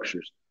harmonic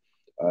structures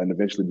and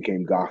eventually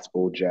became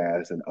gospel,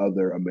 jazz, and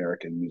other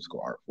American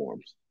musical art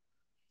forms.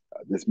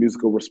 This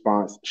musical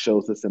response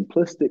shows a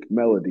simplistic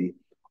melody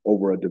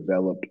over a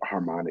developed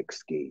harmonic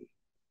scheme.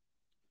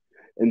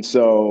 And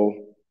so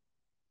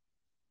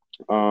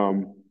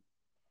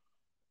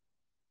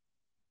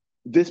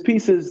this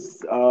piece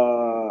has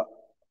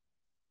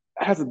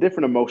a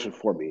different emotion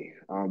for me.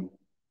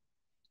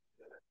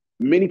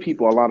 Many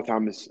people, a lot of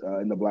times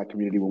in the Black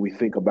community, when we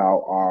think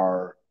about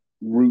our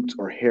roots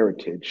or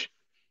heritage,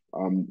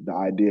 the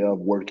idea of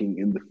working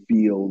in the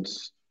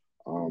fields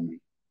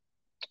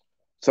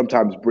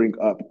sometimes bring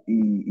up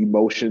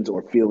emotions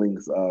or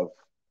feelings of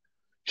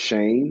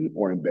shame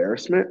or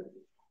embarrassment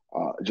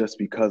just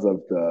because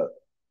of the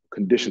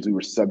conditions we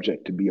were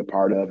subject to be a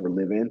part of or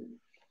live in.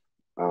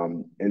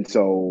 And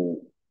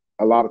so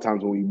a lot of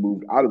times when we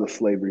moved out of the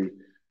slavery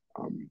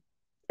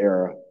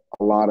era,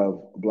 a lot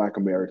of Black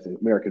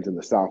Americans in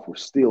the South were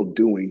still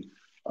doing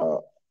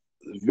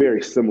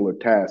very similar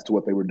tasks to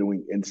what they were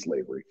doing in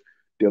slavery,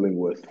 dealing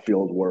with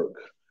field work.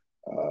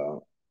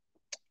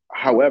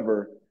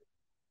 However,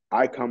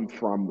 I come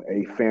from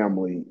a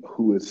family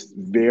who is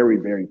very,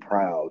 very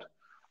proud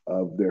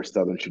of their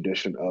Southern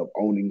tradition of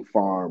owning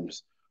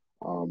farms.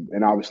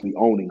 And obviously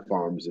owning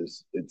farms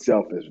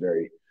itself is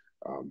very,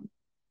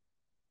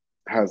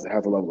 has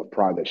a level of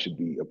pride that should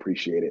be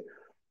appreciated.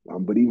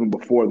 But even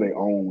before they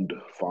owned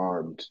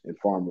farms and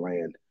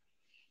farmland,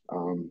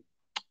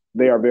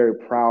 they are very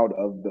proud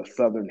of the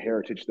Southern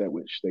heritage that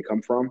which they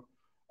come from,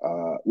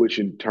 which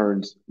in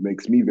turns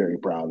makes me very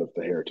proud of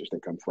the heritage they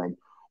come from,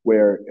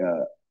 where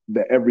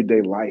the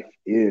everyday life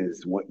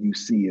is what you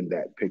see in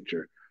that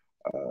picture.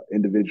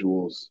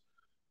 Individuals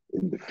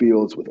in the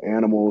fields with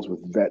animals,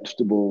 with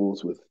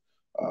vegetables, with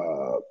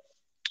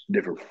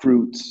different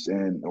fruits,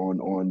 and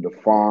on the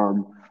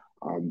farm,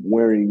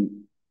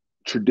 wearing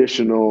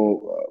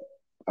traditional,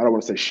 I don't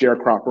want to say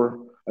sharecropper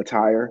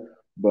attire,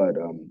 but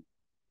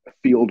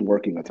field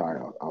working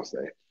attire, I'll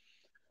say.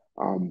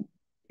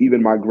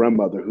 Even my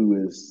grandmother,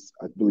 who is,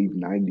 I believe,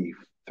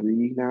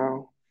 93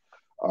 now,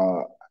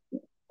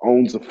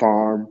 owns a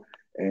farm,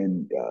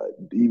 and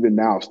even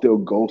now still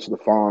goes to the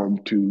farm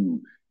to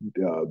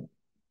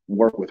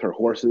work with her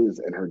horses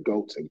and her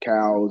goats and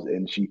cows,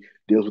 and she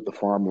deals with the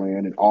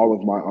farmland. And all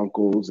of my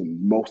uncles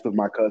and most of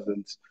my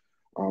cousins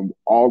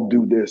all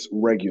do this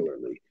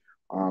regularly.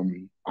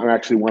 I'm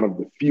actually one of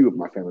the few of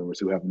my family members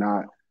who have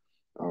not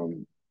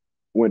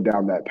went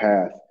down that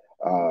path,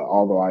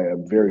 although I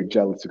am very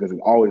jealous because it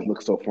always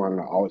looks so fun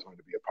and I always wanted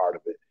to be a part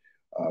of it.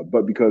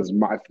 But because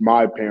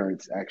my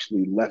parents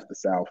actually left the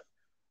South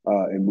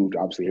and moved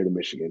obviously here to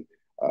Michigan,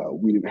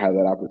 we didn't have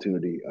that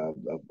opportunity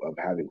of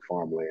having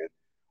farmland.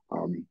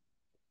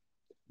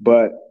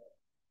 But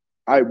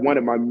I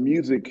wanted my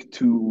music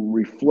to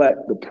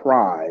reflect the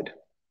pride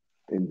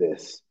in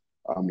this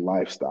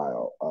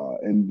lifestyle.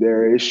 And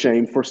there is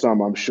shame for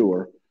some, I'm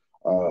sure,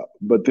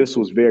 but this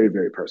was very,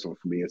 very personal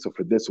for me. And so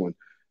for this one,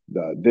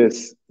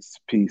 this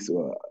piece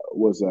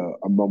was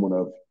a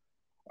moment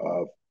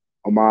of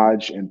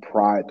homage and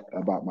pride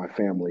about my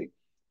family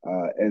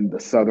and the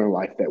Southern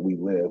life that we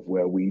live,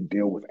 where we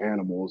deal with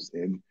animals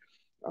and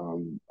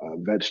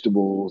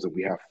vegetables, and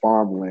we have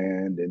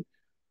farmland, and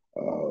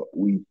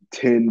we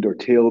tend or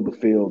till the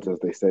fields, as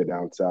they say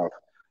down south.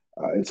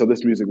 And so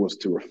this music was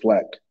to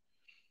reflect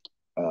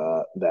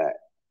that.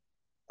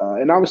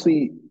 And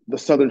obviously, the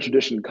Southern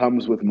tradition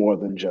comes with more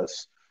than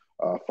just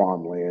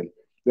farmland.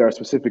 There are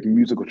specific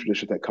musical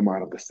traditions that come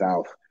out of the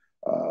South,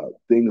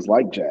 things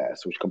like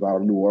jazz, which comes out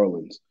of New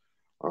Orleans.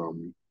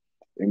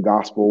 And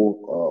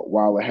gospel,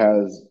 while it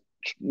has,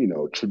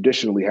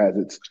 traditionally has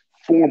its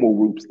formal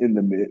roots in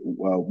the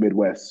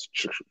Midwest,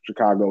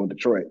 Chicago and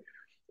Detroit,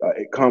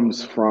 it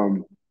comes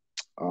from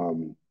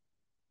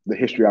the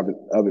history of it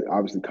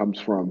obviously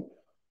comes from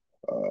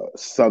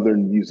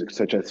Southern music,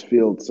 such as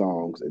field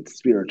songs and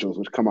spirituals,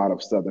 which come out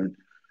of Southern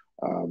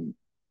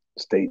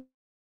states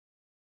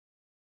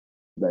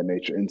of that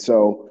nature. And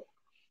so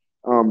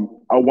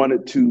I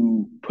wanted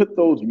to put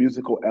those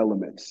musical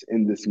elements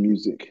in this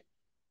music,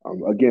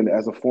 again,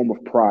 as a form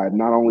of pride,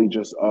 not only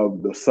just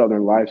of the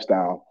Southern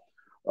lifestyle,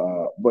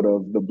 but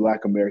of the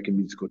Black American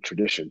musical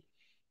tradition,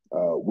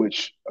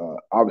 which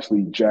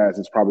obviously jazz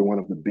is probably one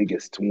of the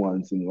biggest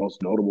ones and the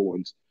most notable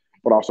ones,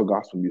 but also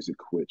gospel music,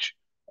 which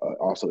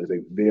also is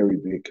a very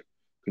big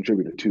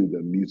contributor to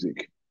the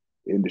music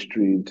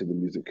industry and to the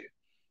music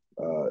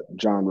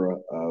genre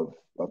of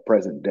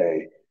present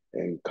day,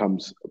 and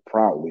comes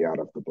proudly out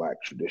of the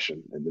Black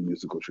tradition and the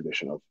musical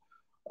tradition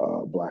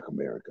of Black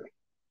America.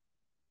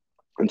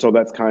 And so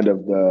that's kind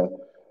of the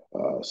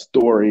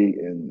story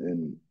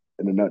in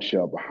a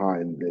nutshell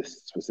behind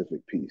this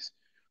specific piece.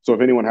 So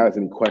if anyone has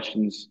any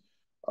questions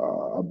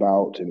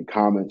about any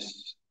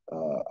comments,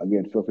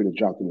 again, feel free to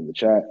drop them in the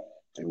chat,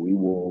 and I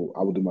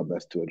will do my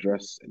best to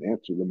address and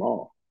answer them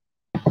all.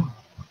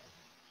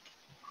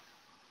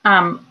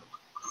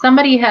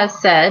 Somebody has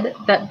said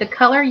that the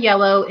color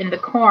yellow in the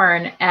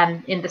corn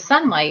and in the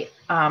sunlight,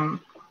 I'm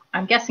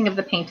guessing of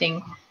the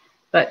painting,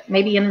 but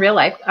maybe in real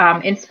life,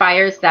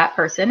 inspires that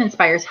person,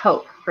 inspires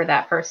hope for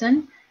that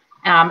person.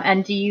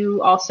 And do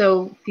you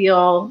also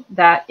feel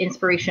that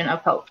inspiration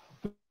of hope?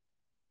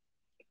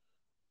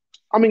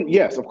 I mean,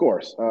 yes, of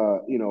course.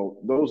 You know,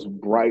 those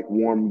bright,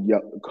 warm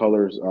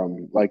colors,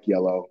 like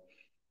yellow.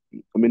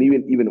 I mean,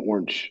 even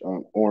orange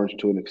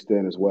to an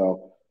extent as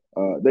well.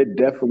 They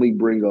definitely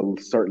bring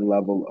a certain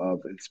level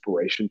of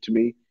inspiration to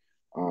me,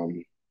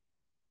 um,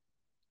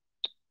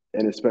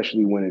 and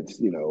especially when it's,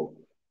 you know,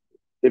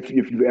 if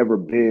you've ever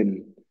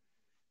been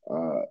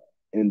uh,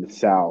 in the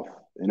South,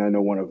 and I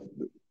know one of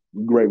the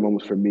great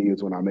moments for me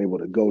is when I'm able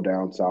to go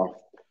down south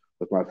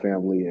with my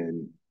family,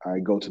 and I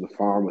go to the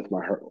farm with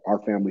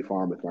our family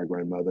farm with my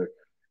grandmother,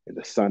 and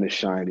the sun is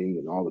shining,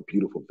 and all the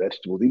beautiful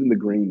vegetables, even the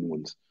green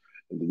ones,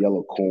 and the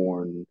yellow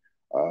corn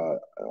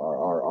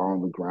are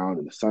on the ground,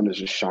 and the sun is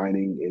just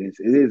shining.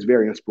 It is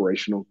very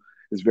inspirational.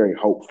 It's very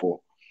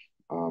hopeful,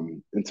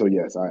 and so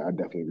yes, I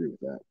definitely agree with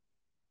that.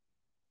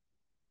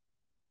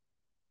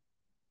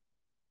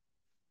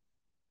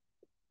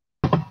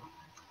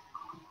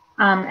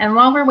 And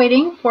while we're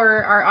waiting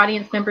for our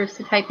audience members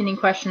to type any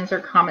questions or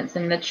comments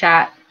in the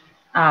chat,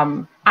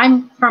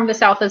 I'm from the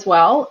South as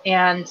well,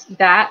 and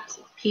that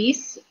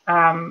piece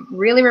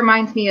really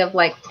reminds me of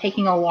like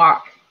taking a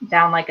walk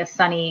down like a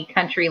sunny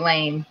country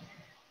lane.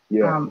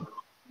 Yeah.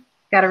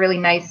 Got a really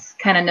nice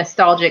kind of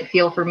nostalgic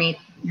feel for me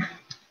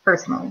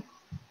personally.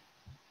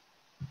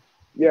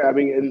 Yeah, I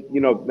mean, and you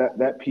know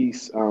that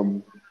piece,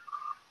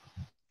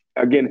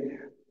 again,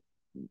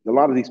 a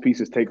lot of these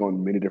pieces take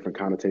on many different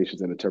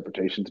connotations and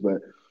interpretations,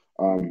 but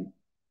um,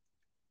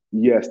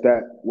 yes,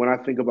 that when I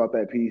think about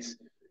that piece,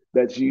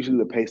 that's usually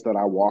the pace that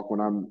I walk when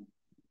I'm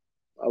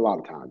a lot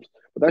of times,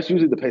 but that's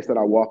usually the pace that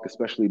I walk,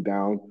 especially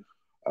down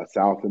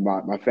south. And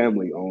my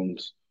family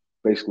owns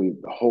basically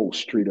the whole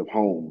street of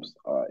homes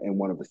in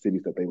one of the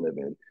cities that they live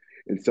in,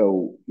 and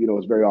so you know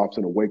it's very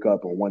often to wake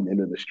up on one end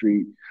of the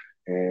street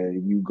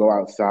and you go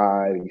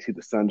outside and you see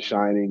the sun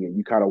shining and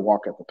you kind of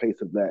walk at the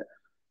pace of that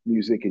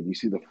music and you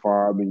see the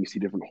farm and you see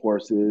different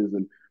horses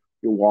and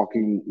you're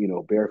walking, you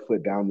know,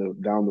 barefoot down the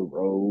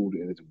road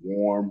and it's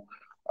warm.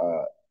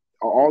 Uh,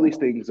 all these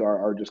things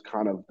are just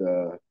kind of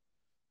the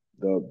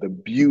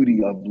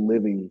beauty of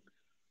living,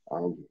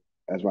 um,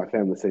 as my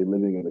family say,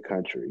 living in the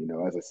country. You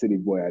know, as a city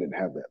boy, I didn't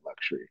have that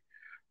luxury.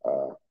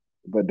 Uh,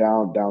 but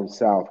down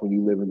south, when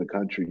you live in the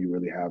country, you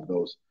really have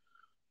those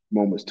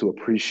moments to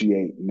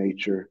appreciate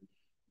nature,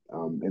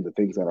 and the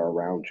things that are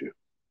around you.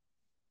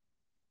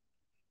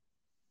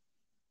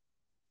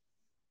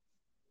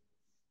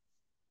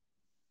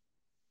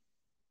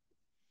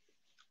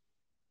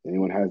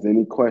 Anyone has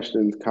any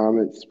questions,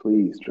 comments,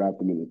 please drop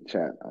them in the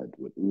chat. I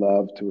would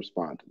love to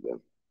respond to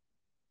them.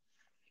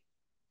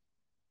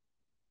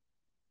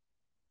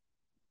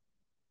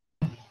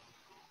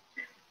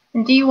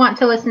 And do you want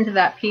to listen to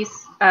that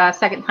piece a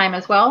second time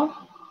as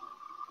well?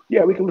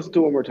 Yeah, we can listen to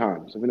it one more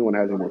time. So if anyone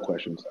has any more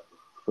questions,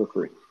 feel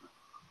free.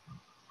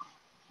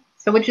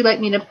 So would you like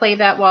me to play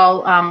that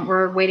while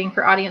we're waiting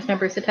for audience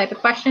members to type a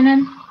question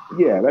in?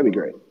 Yeah, that'd be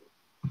great.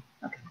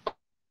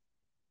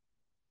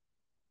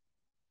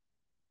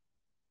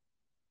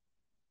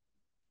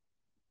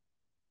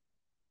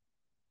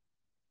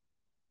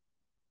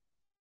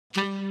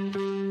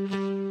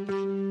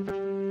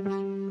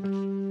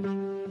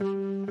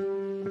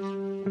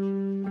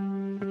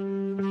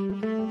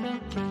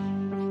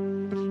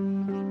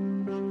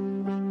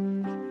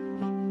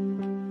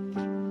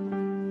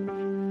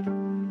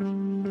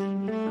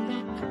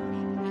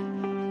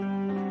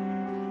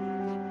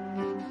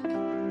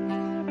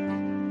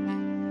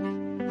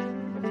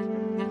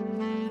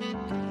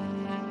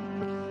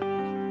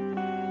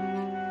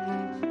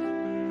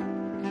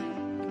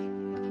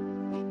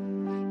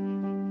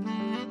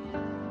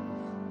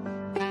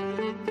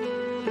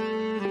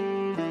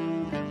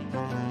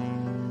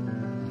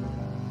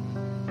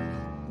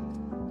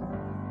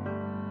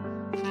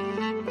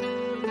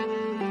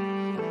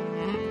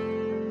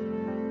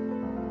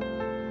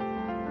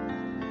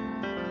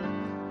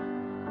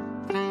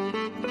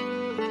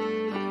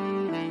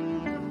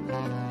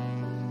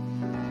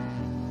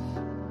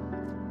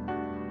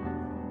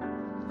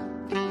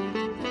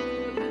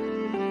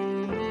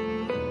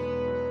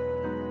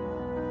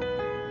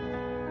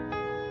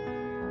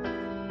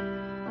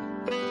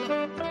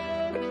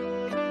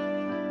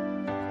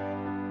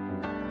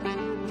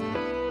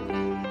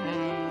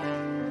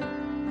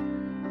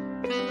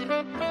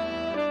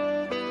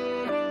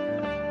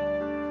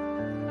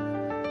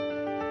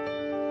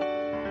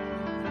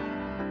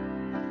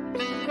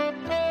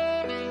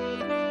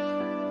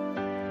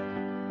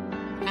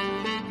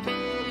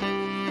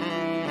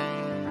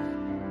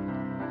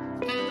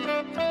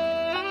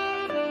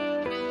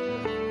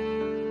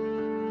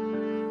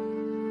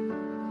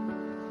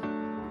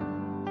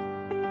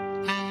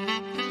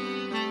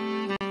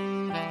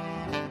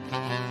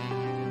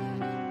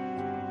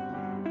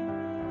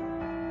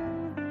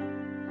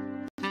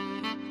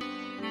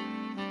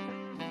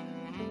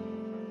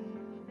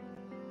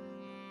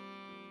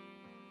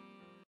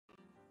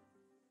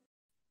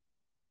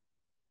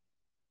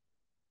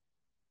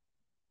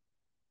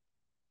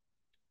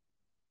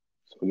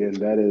 So again,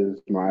 that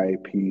is my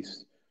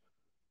piece,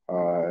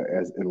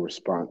 as in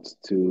response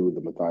to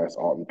the Matthias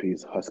Alton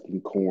piece,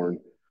 Husking Corn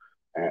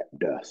at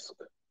Dusk.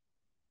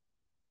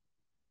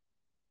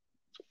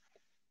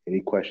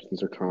 Any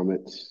questions or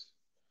comments?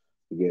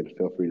 Again,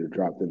 feel free to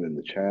drop them in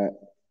the chat.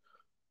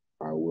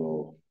 I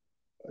will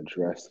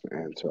address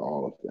and answer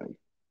all of them.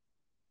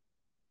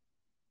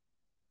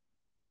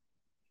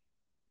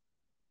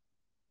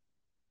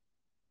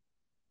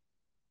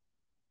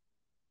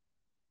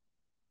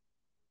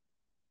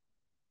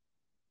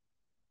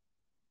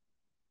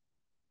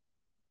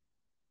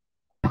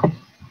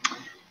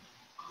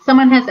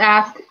 Someone has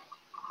asked,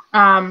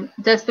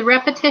 does the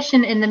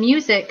repetition in the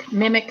music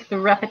mimic the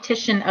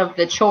repetition of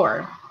the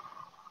chore?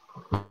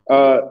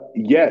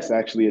 Yes,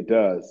 actually it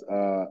does.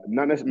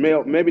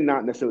 Maybe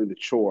not necessarily the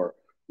chore.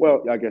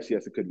 Well, I guess,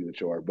 yes, it could be the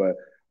chore. But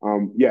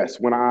yes,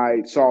 when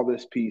I saw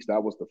this piece,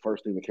 that was the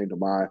first thing that came to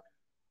mind,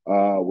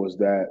 was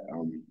that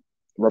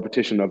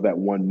repetition of that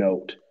one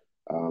note.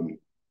 And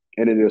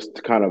it is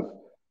to kind of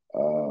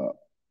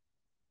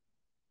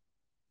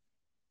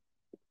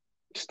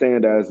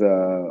stand as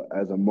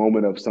a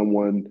moment of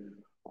someone,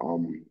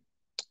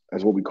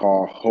 as what we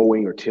call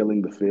hoeing or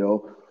tilling the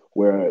field,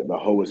 where the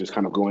hoe is just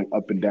kind of going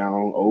up and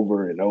down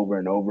over and over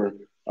and over.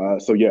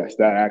 So yes,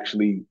 that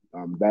actually,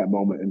 that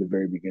moment in the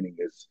very beginning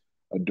is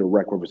a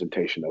direct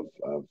representation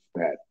of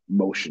that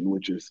motion,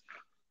 which is,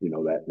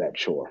 that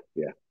chore.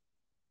 Yeah.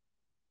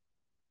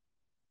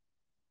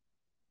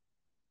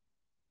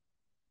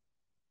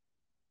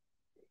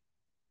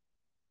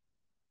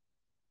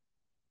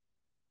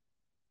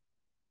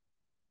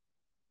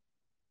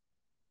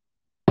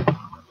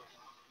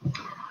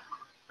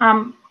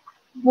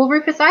 Well,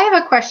 Rufus, I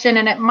have a question,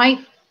 and it might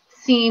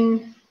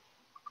seem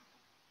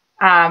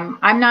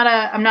I'm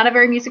not a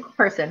very musical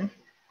person,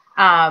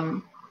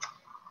 so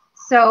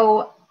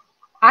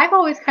I've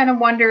always kind of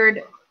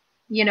wondered,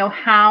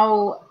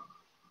 how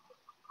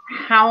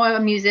a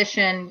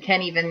musician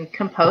can even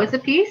compose a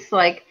piece,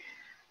 like,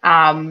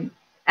 and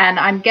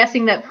I'm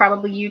guessing that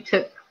probably you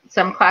took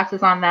some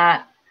classes on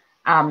that,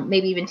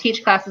 maybe even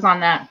teach classes on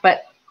that,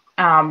 but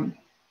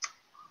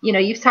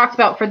you've talked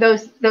about for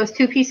those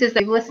two pieces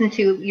that you've listened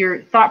to,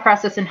 your thought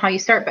process and how you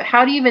start, but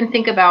how do you even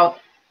think about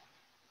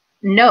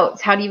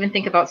notes? How do you even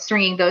think about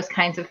stringing those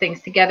kinds of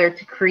things together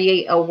to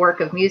create a work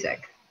of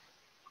music?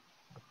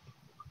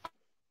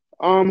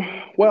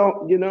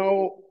 Well,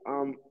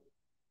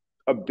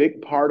 a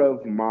big part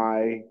of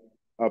my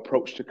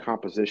approach to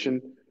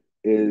composition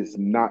is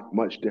not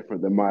much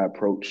different than my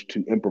approach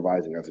to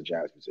improvising as a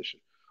jazz musician.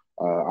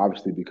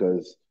 Obviously,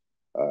 because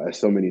as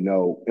so many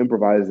know,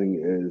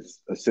 improvising is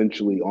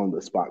essentially on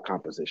the spot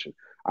composition.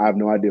 I have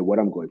no idea what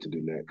I'm going to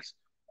do next.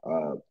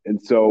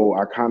 And so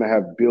I kind of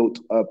have built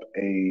up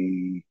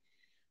a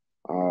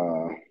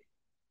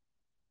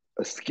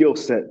skill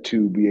set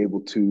to be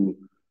able to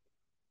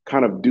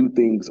kind of do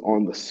things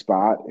on the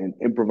spot and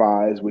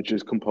improvise, which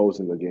is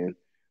composing again.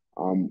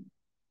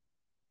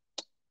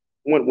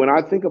 When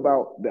I think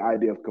about the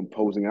idea of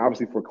composing,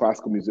 obviously for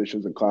classical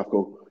musicians and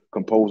classical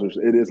composers,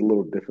 it is a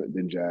little different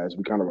than jazz.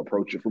 We kind of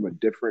approach it from a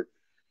different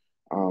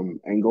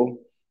angle,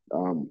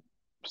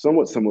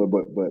 somewhat similar,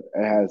 but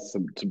it has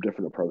some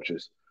different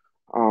approaches.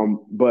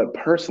 But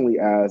personally,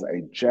 as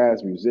a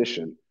jazz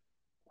musician,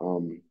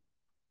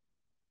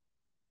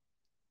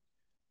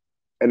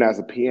 and as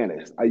a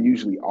pianist, I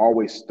usually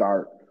always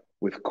start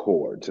with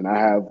chords, and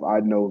I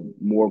know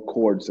more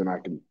chords than I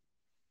can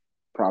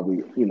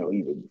probably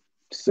even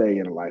say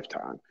in a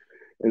lifetime.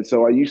 And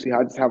so I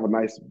just have a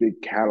nice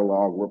big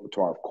catalog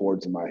repertoire of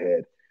chords in my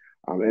head,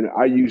 and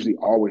I usually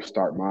always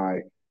start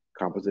my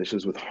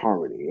compositions with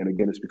harmony. And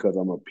again, it's because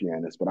I'm a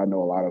pianist, but I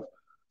know a lot of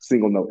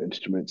single note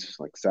instruments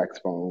like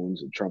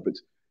saxophones and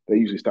trumpets. They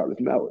usually start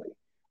with melody,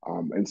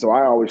 and so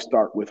I always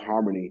start with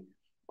harmony.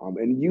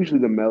 And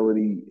usually the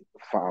melody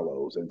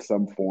follows in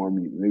some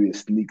form. Maybe it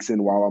sneaks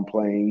in while I'm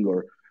playing,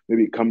 or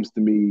maybe it comes to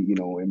me,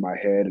 in my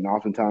head. And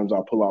oftentimes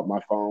I'll pull out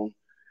my phone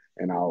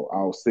and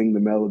I'll sing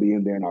the melody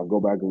in there, and I'll go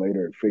back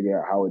later and figure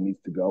out how it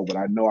needs to go. But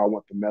I know I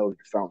want the melody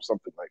to sound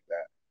something like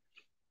that.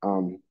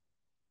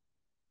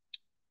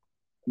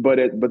 But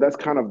that's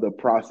kind of the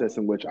process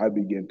in which I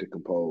begin to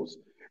compose.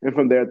 And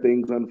from there,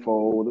 things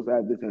unfold. Let's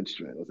add this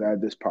instrument. Let's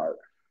add this part.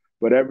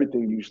 But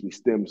everything usually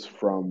stems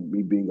from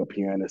me being a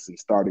pianist and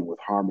starting with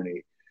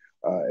harmony,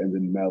 and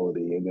then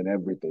melody, and then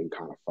everything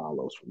kind of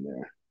follows from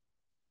there.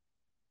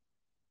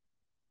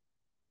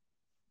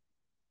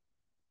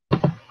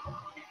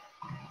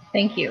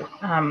 Thank you.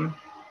 I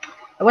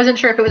wasn't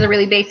sure if it was a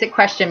really basic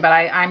question, but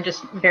I'm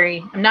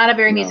not a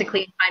very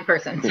musically inclined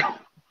person.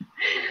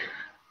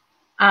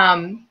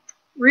 So.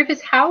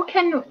 Rufus, how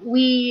can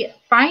we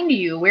find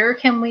you? Where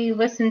can we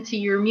listen to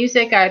your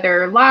music,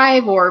 either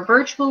live or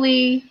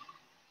virtually?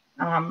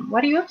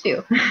 What are you up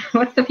to?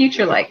 What's the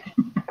future like?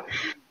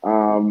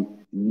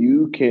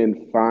 You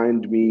can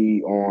find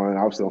me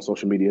obviously on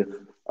social media,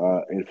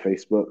 and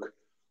Facebook.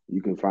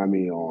 You can find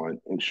me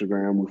on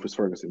Instagram, Rufus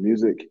Ferguson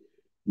Music.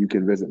 You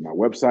can visit my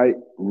website,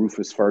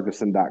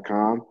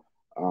 rufusferguson.com.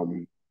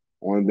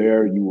 On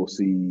there, you will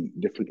see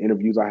different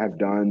interviews I have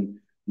done.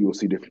 You will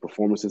see different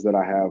performances that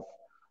I have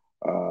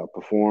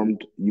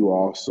performed, you will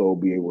also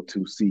be able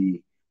to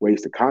see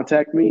ways to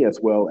contact me as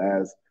well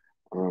as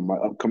my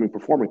upcoming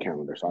performing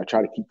calendar. So I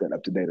try to keep that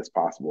up to date as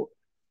possible.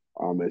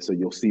 And so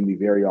you'll see me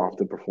very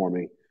often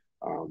performing.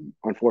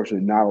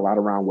 Unfortunately, not a lot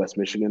around West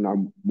Michigan.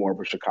 I'm more of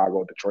a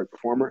Chicago, Detroit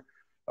performer.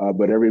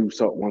 But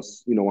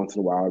once in a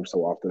while, every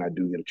so often, I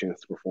do get a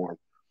chance to perform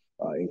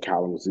in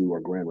Kalamazoo or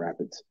Grand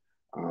Rapids.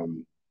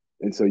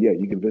 And so, yeah,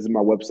 you can visit my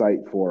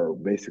website for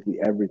basically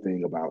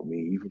everything about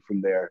me. Even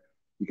from there,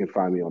 you can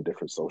find me on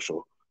different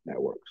social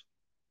networks.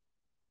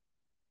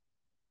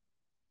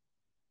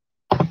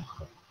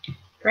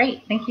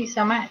 Great. Thank you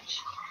so much.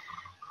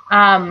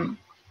 I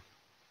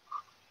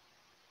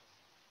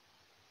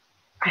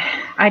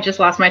just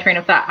lost my train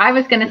of thought. I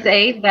was going to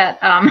say that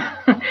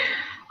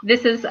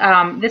this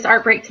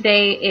ARTbreak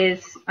today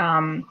is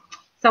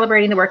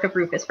celebrating the work of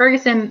Rufus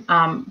Ferguson,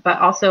 but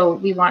also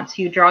we want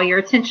to draw your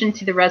attention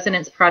to the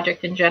Resonance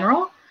Project in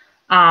general.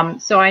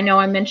 So I know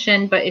I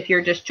mentioned, but if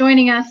you're just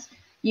joining us,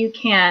 you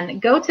can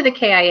go to the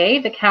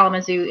KIA, the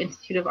Kalamazoo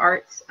Institute of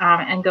Arts,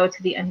 and go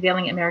to the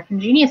Unveiling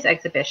American Genius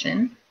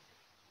exhibition.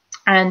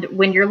 And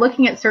when you're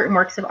looking at certain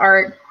works of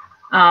art,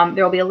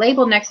 there will be a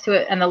label next to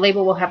it, and the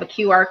label will have a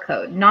QR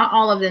code. Not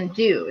all of them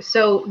do.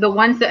 So the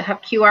ones that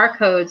have QR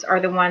codes are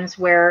the ones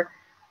where,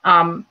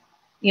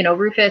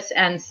 Rufus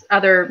and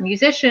other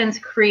musicians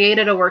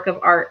created a work of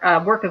art,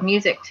 work of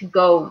music to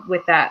go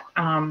with that,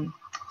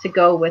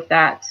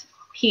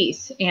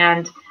 piece.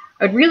 And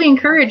I'd really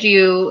encourage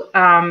you,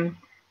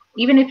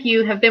 even if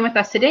you have been with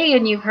us today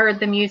and you've heard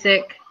the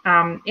music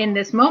in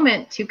this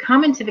moment, to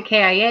come into the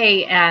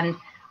KIA and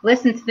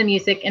listen to the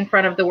music in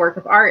front of the work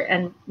of art.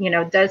 And,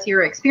 does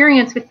your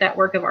experience with that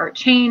work of art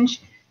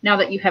change now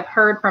that you have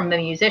heard from the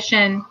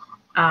musician,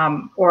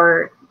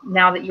 or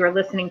now that you're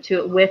listening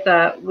to it with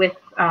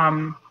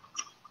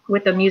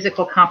a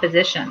musical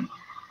composition?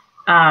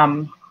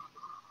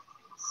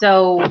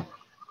 So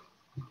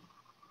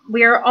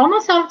we are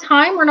almost out of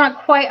time. We're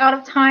not quite out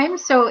of time.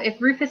 So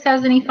if Rufus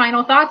has any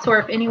final thoughts, or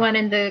if anyone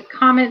in the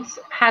comments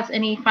has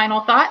any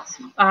final thoughts,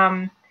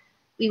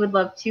 we would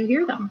love to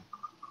hear them.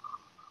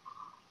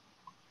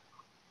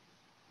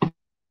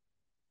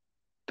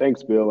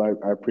 Thanks, Bill. I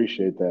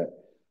appreciate that.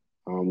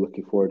 I'm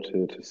looking forward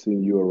to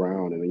seeing you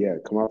around. And yeah,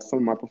 come out to some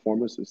of my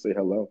performances, say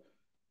hello.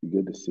 Be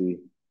good to see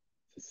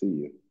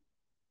you.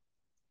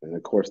 And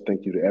of course,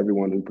 thank you to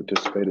everyone who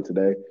participated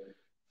today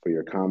for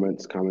your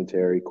comments,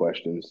 commentary,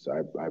 questions. I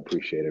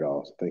appreciate it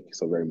all. So thank you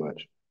so very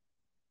much.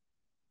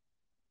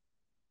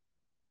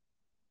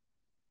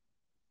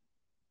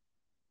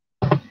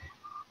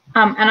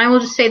 And I will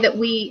just say that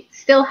we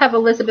still have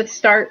Elizabeth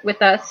Start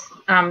with us,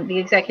 the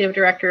executive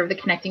director of the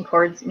Connecting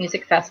Chords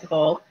Music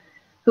Festival,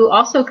 who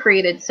also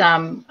created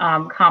some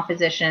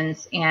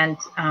compositions. And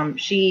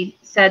she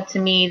said to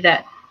me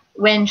that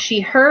when she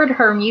heard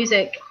her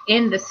music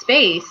in the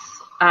space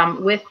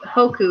with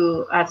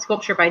Hoku,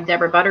 sculpture by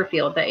Deborah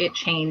Butterfield, that it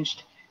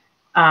changed,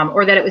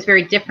 or that it was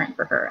very different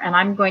for her. And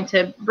I'm going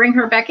to bring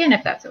her back in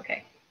if that's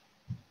okay.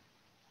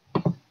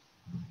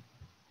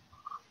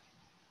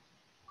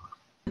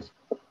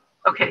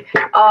 Okay.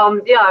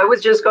 Yeah, I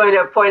was just going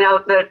to point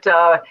out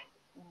that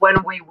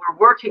when we were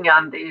working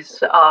on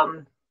these,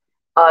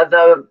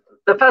 the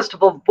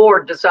festival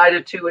board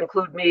decided to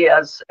include me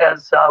as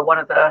one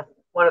of the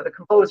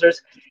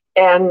composers,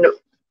 and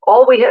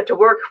all we had to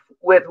work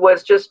with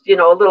was just a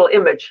little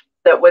image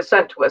that was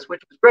sent to us,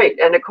 which was great.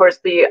 And of course,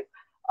 the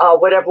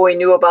whatever we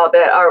knew about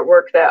that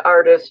artwork, their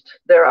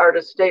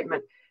artist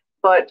statement,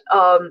 but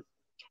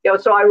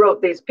so I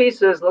wrote these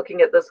pieces looking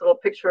at this little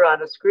picture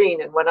on a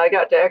screen. And when I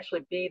got to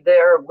actually be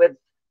there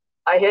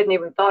I hadn't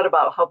even thought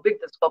about how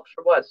big the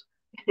sculpture was,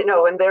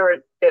 and there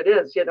it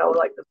is,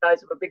 like the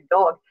size of a big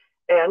dog.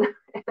 And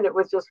it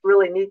was just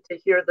really neat to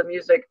hear the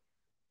music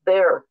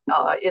there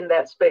in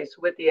that space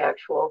with the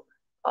actual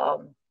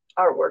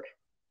artwork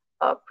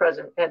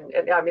present. And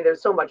I mean,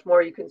 there's so much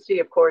more you can see,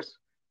 of course,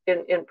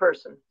 in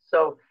person.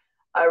 So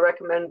I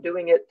recommend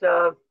doing it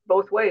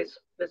both ways.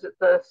 Visit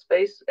the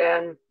space,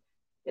 and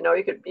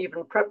you could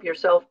even prep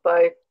yourself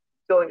by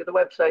going to the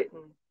website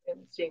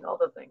and seeing all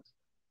the things.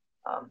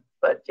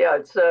 But yeah,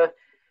 it's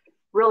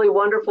really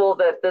wonderful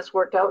that this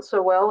worked out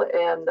so well.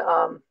 And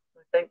I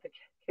thank the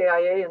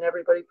KIA and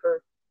everybody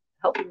for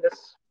helping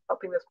this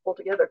pull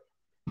together.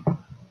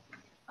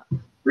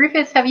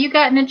 Rufus, have you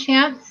gotten a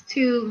chance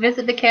to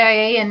visit the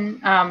KIA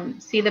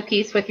and see the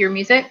piece with your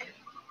music?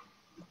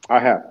 I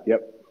have.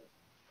 Yep.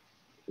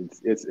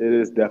 It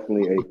is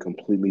definitely a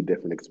completely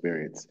different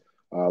experience.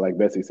 Like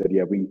Betsy said,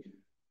 yeah, we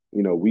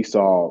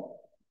saw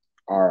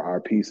our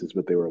pieces,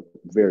 but they were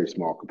very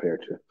small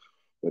compared to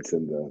what's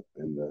in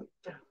the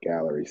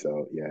gallery.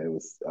 So yeah, it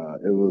was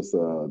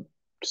a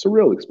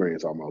surreal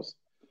experience almost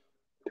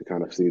to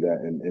kind of see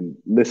that and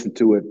listen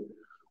to it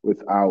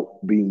without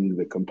being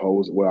the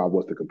composer. Well, I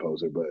was the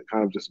composer, but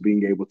kind of just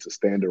being able to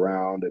stand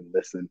around and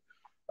listen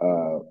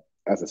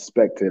as a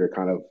spectator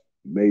kind of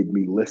made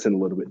me listen a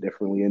little bit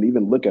differently and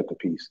even look at the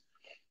piece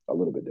a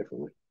little bit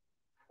differently.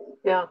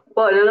 Yeah,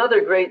 well, and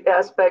another great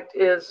aspect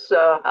is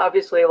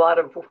obviously a lot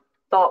of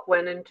thought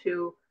went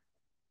into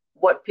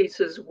what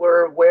pieces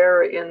were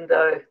where in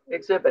the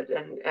exhibit,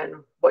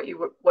 and what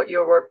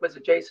your work was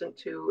adjacent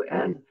to,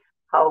 and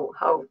how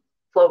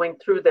flowing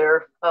through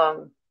there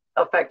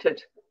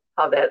affected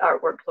how that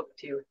artwork looked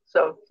to you.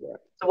 So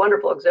it's a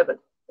wonderful exhibit,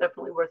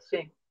 definitely worth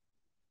seeing.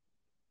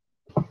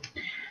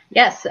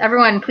 Yes,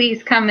 everyone,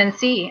 please come and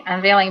see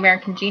Unveiling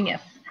American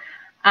Genius.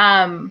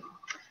 And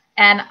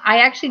I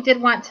actually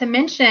did want to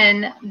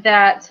mention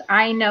that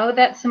I know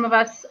that some of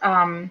us,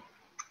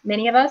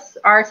 many of us,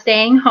 are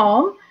staying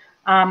home,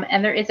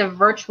 and there is a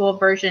virtual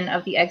version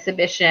of the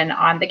exhibition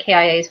on the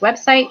KIA's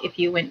website. If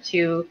you went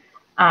to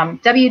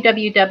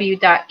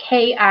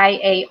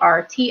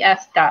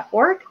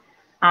www.kiarts.org,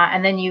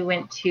 and then you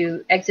went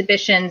to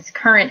Exhibitions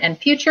Current and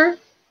Future,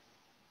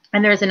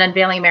 and there's an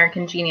Unveiling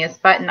American Genius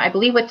button, I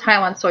believe with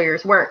Tylen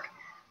Sawyer's work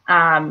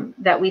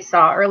that we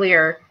saw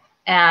earlier.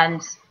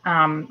 And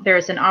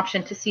there's an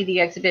option to see the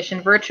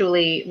exhibition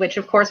virtually, which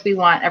of course we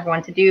want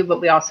everyone to do,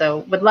 but we also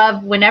would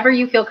love, whenever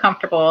you feel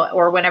comfortable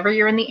or whenever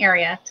you're in the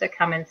area, to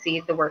come and see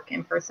the work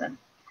in person.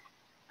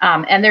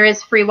 And there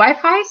is free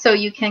Wi-Fi, so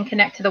you can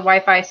connect to the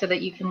Wi-Fi so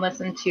that you can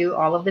listen to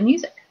all of the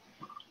music.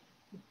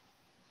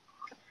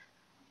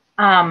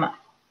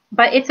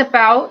 But it's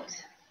about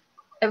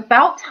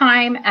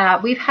time.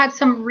 We've had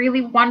some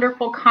really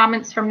wonderful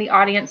comments from the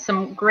audience,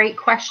 some great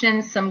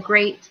questions, some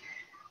great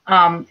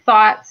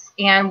thoughts,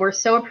 and we're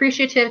so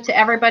appreciative to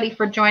everybody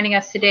for joining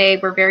us today.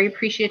 We're very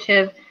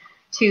appreciative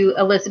to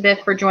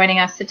Elizabeth for joining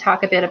us to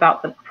talk a bit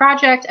about the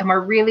project, and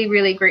we're really,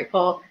 really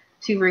grateful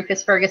to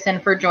Rufus Ferguson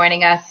for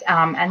joining us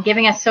and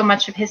giving us so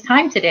much of his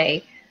time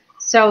today.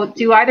 So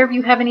do either of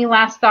you have any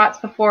last thoughts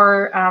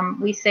before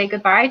we say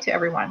goodbye to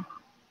everyone?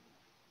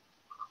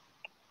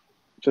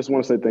 Just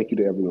want to say thank you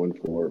to everyone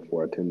for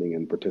attending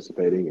and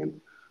participating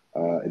and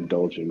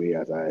indulging me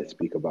as I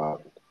speak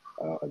about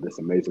this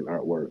amazing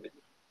artwork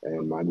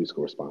and my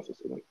musical responses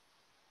to them.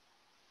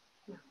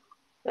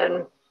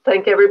 And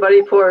thank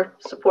everybody for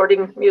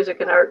supporting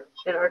music and art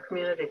in our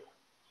community.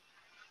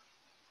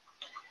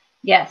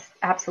 Yes,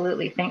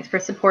 absolutely. Thanks for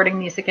supporting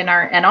music and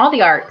art and all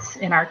the arts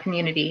in our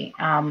community.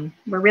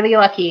 We're really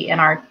lucky in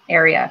our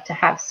area to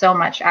have so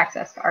much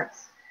access to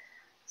arts.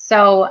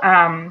 So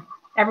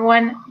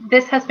everyone,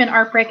 this has been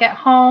ARTbreak at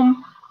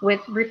Home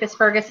with Rufus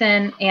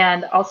Ferguson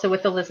and also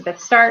with Elizabeth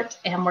Start.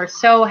 And we're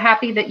so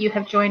happy that you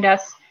have joined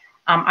us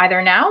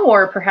either now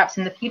or perhaps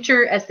in the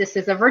future, as this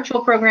is a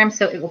virtual program,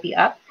 so it will be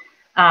up.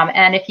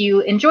 And if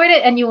you enjoyed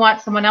it and you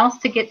want someone else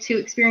to get to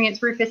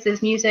experience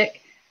Rufus's music,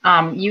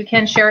 you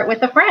can share it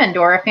with a friend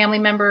or a family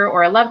member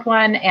or a loved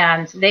one,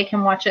 and they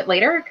can watch it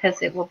later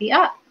because it will be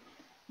up.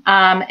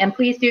 And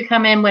please do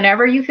come in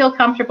whenever you feel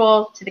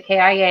comfortable to the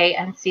KIA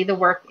and see the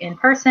work in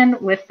person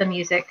with the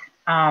music.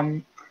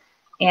 And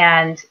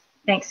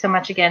thanks so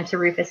much again to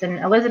Rufus and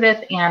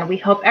Elizabeth, and we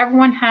hope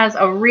everyone has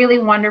a really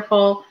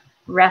wonderful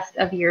rest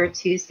of your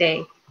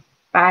Tuesday.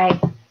 Bye.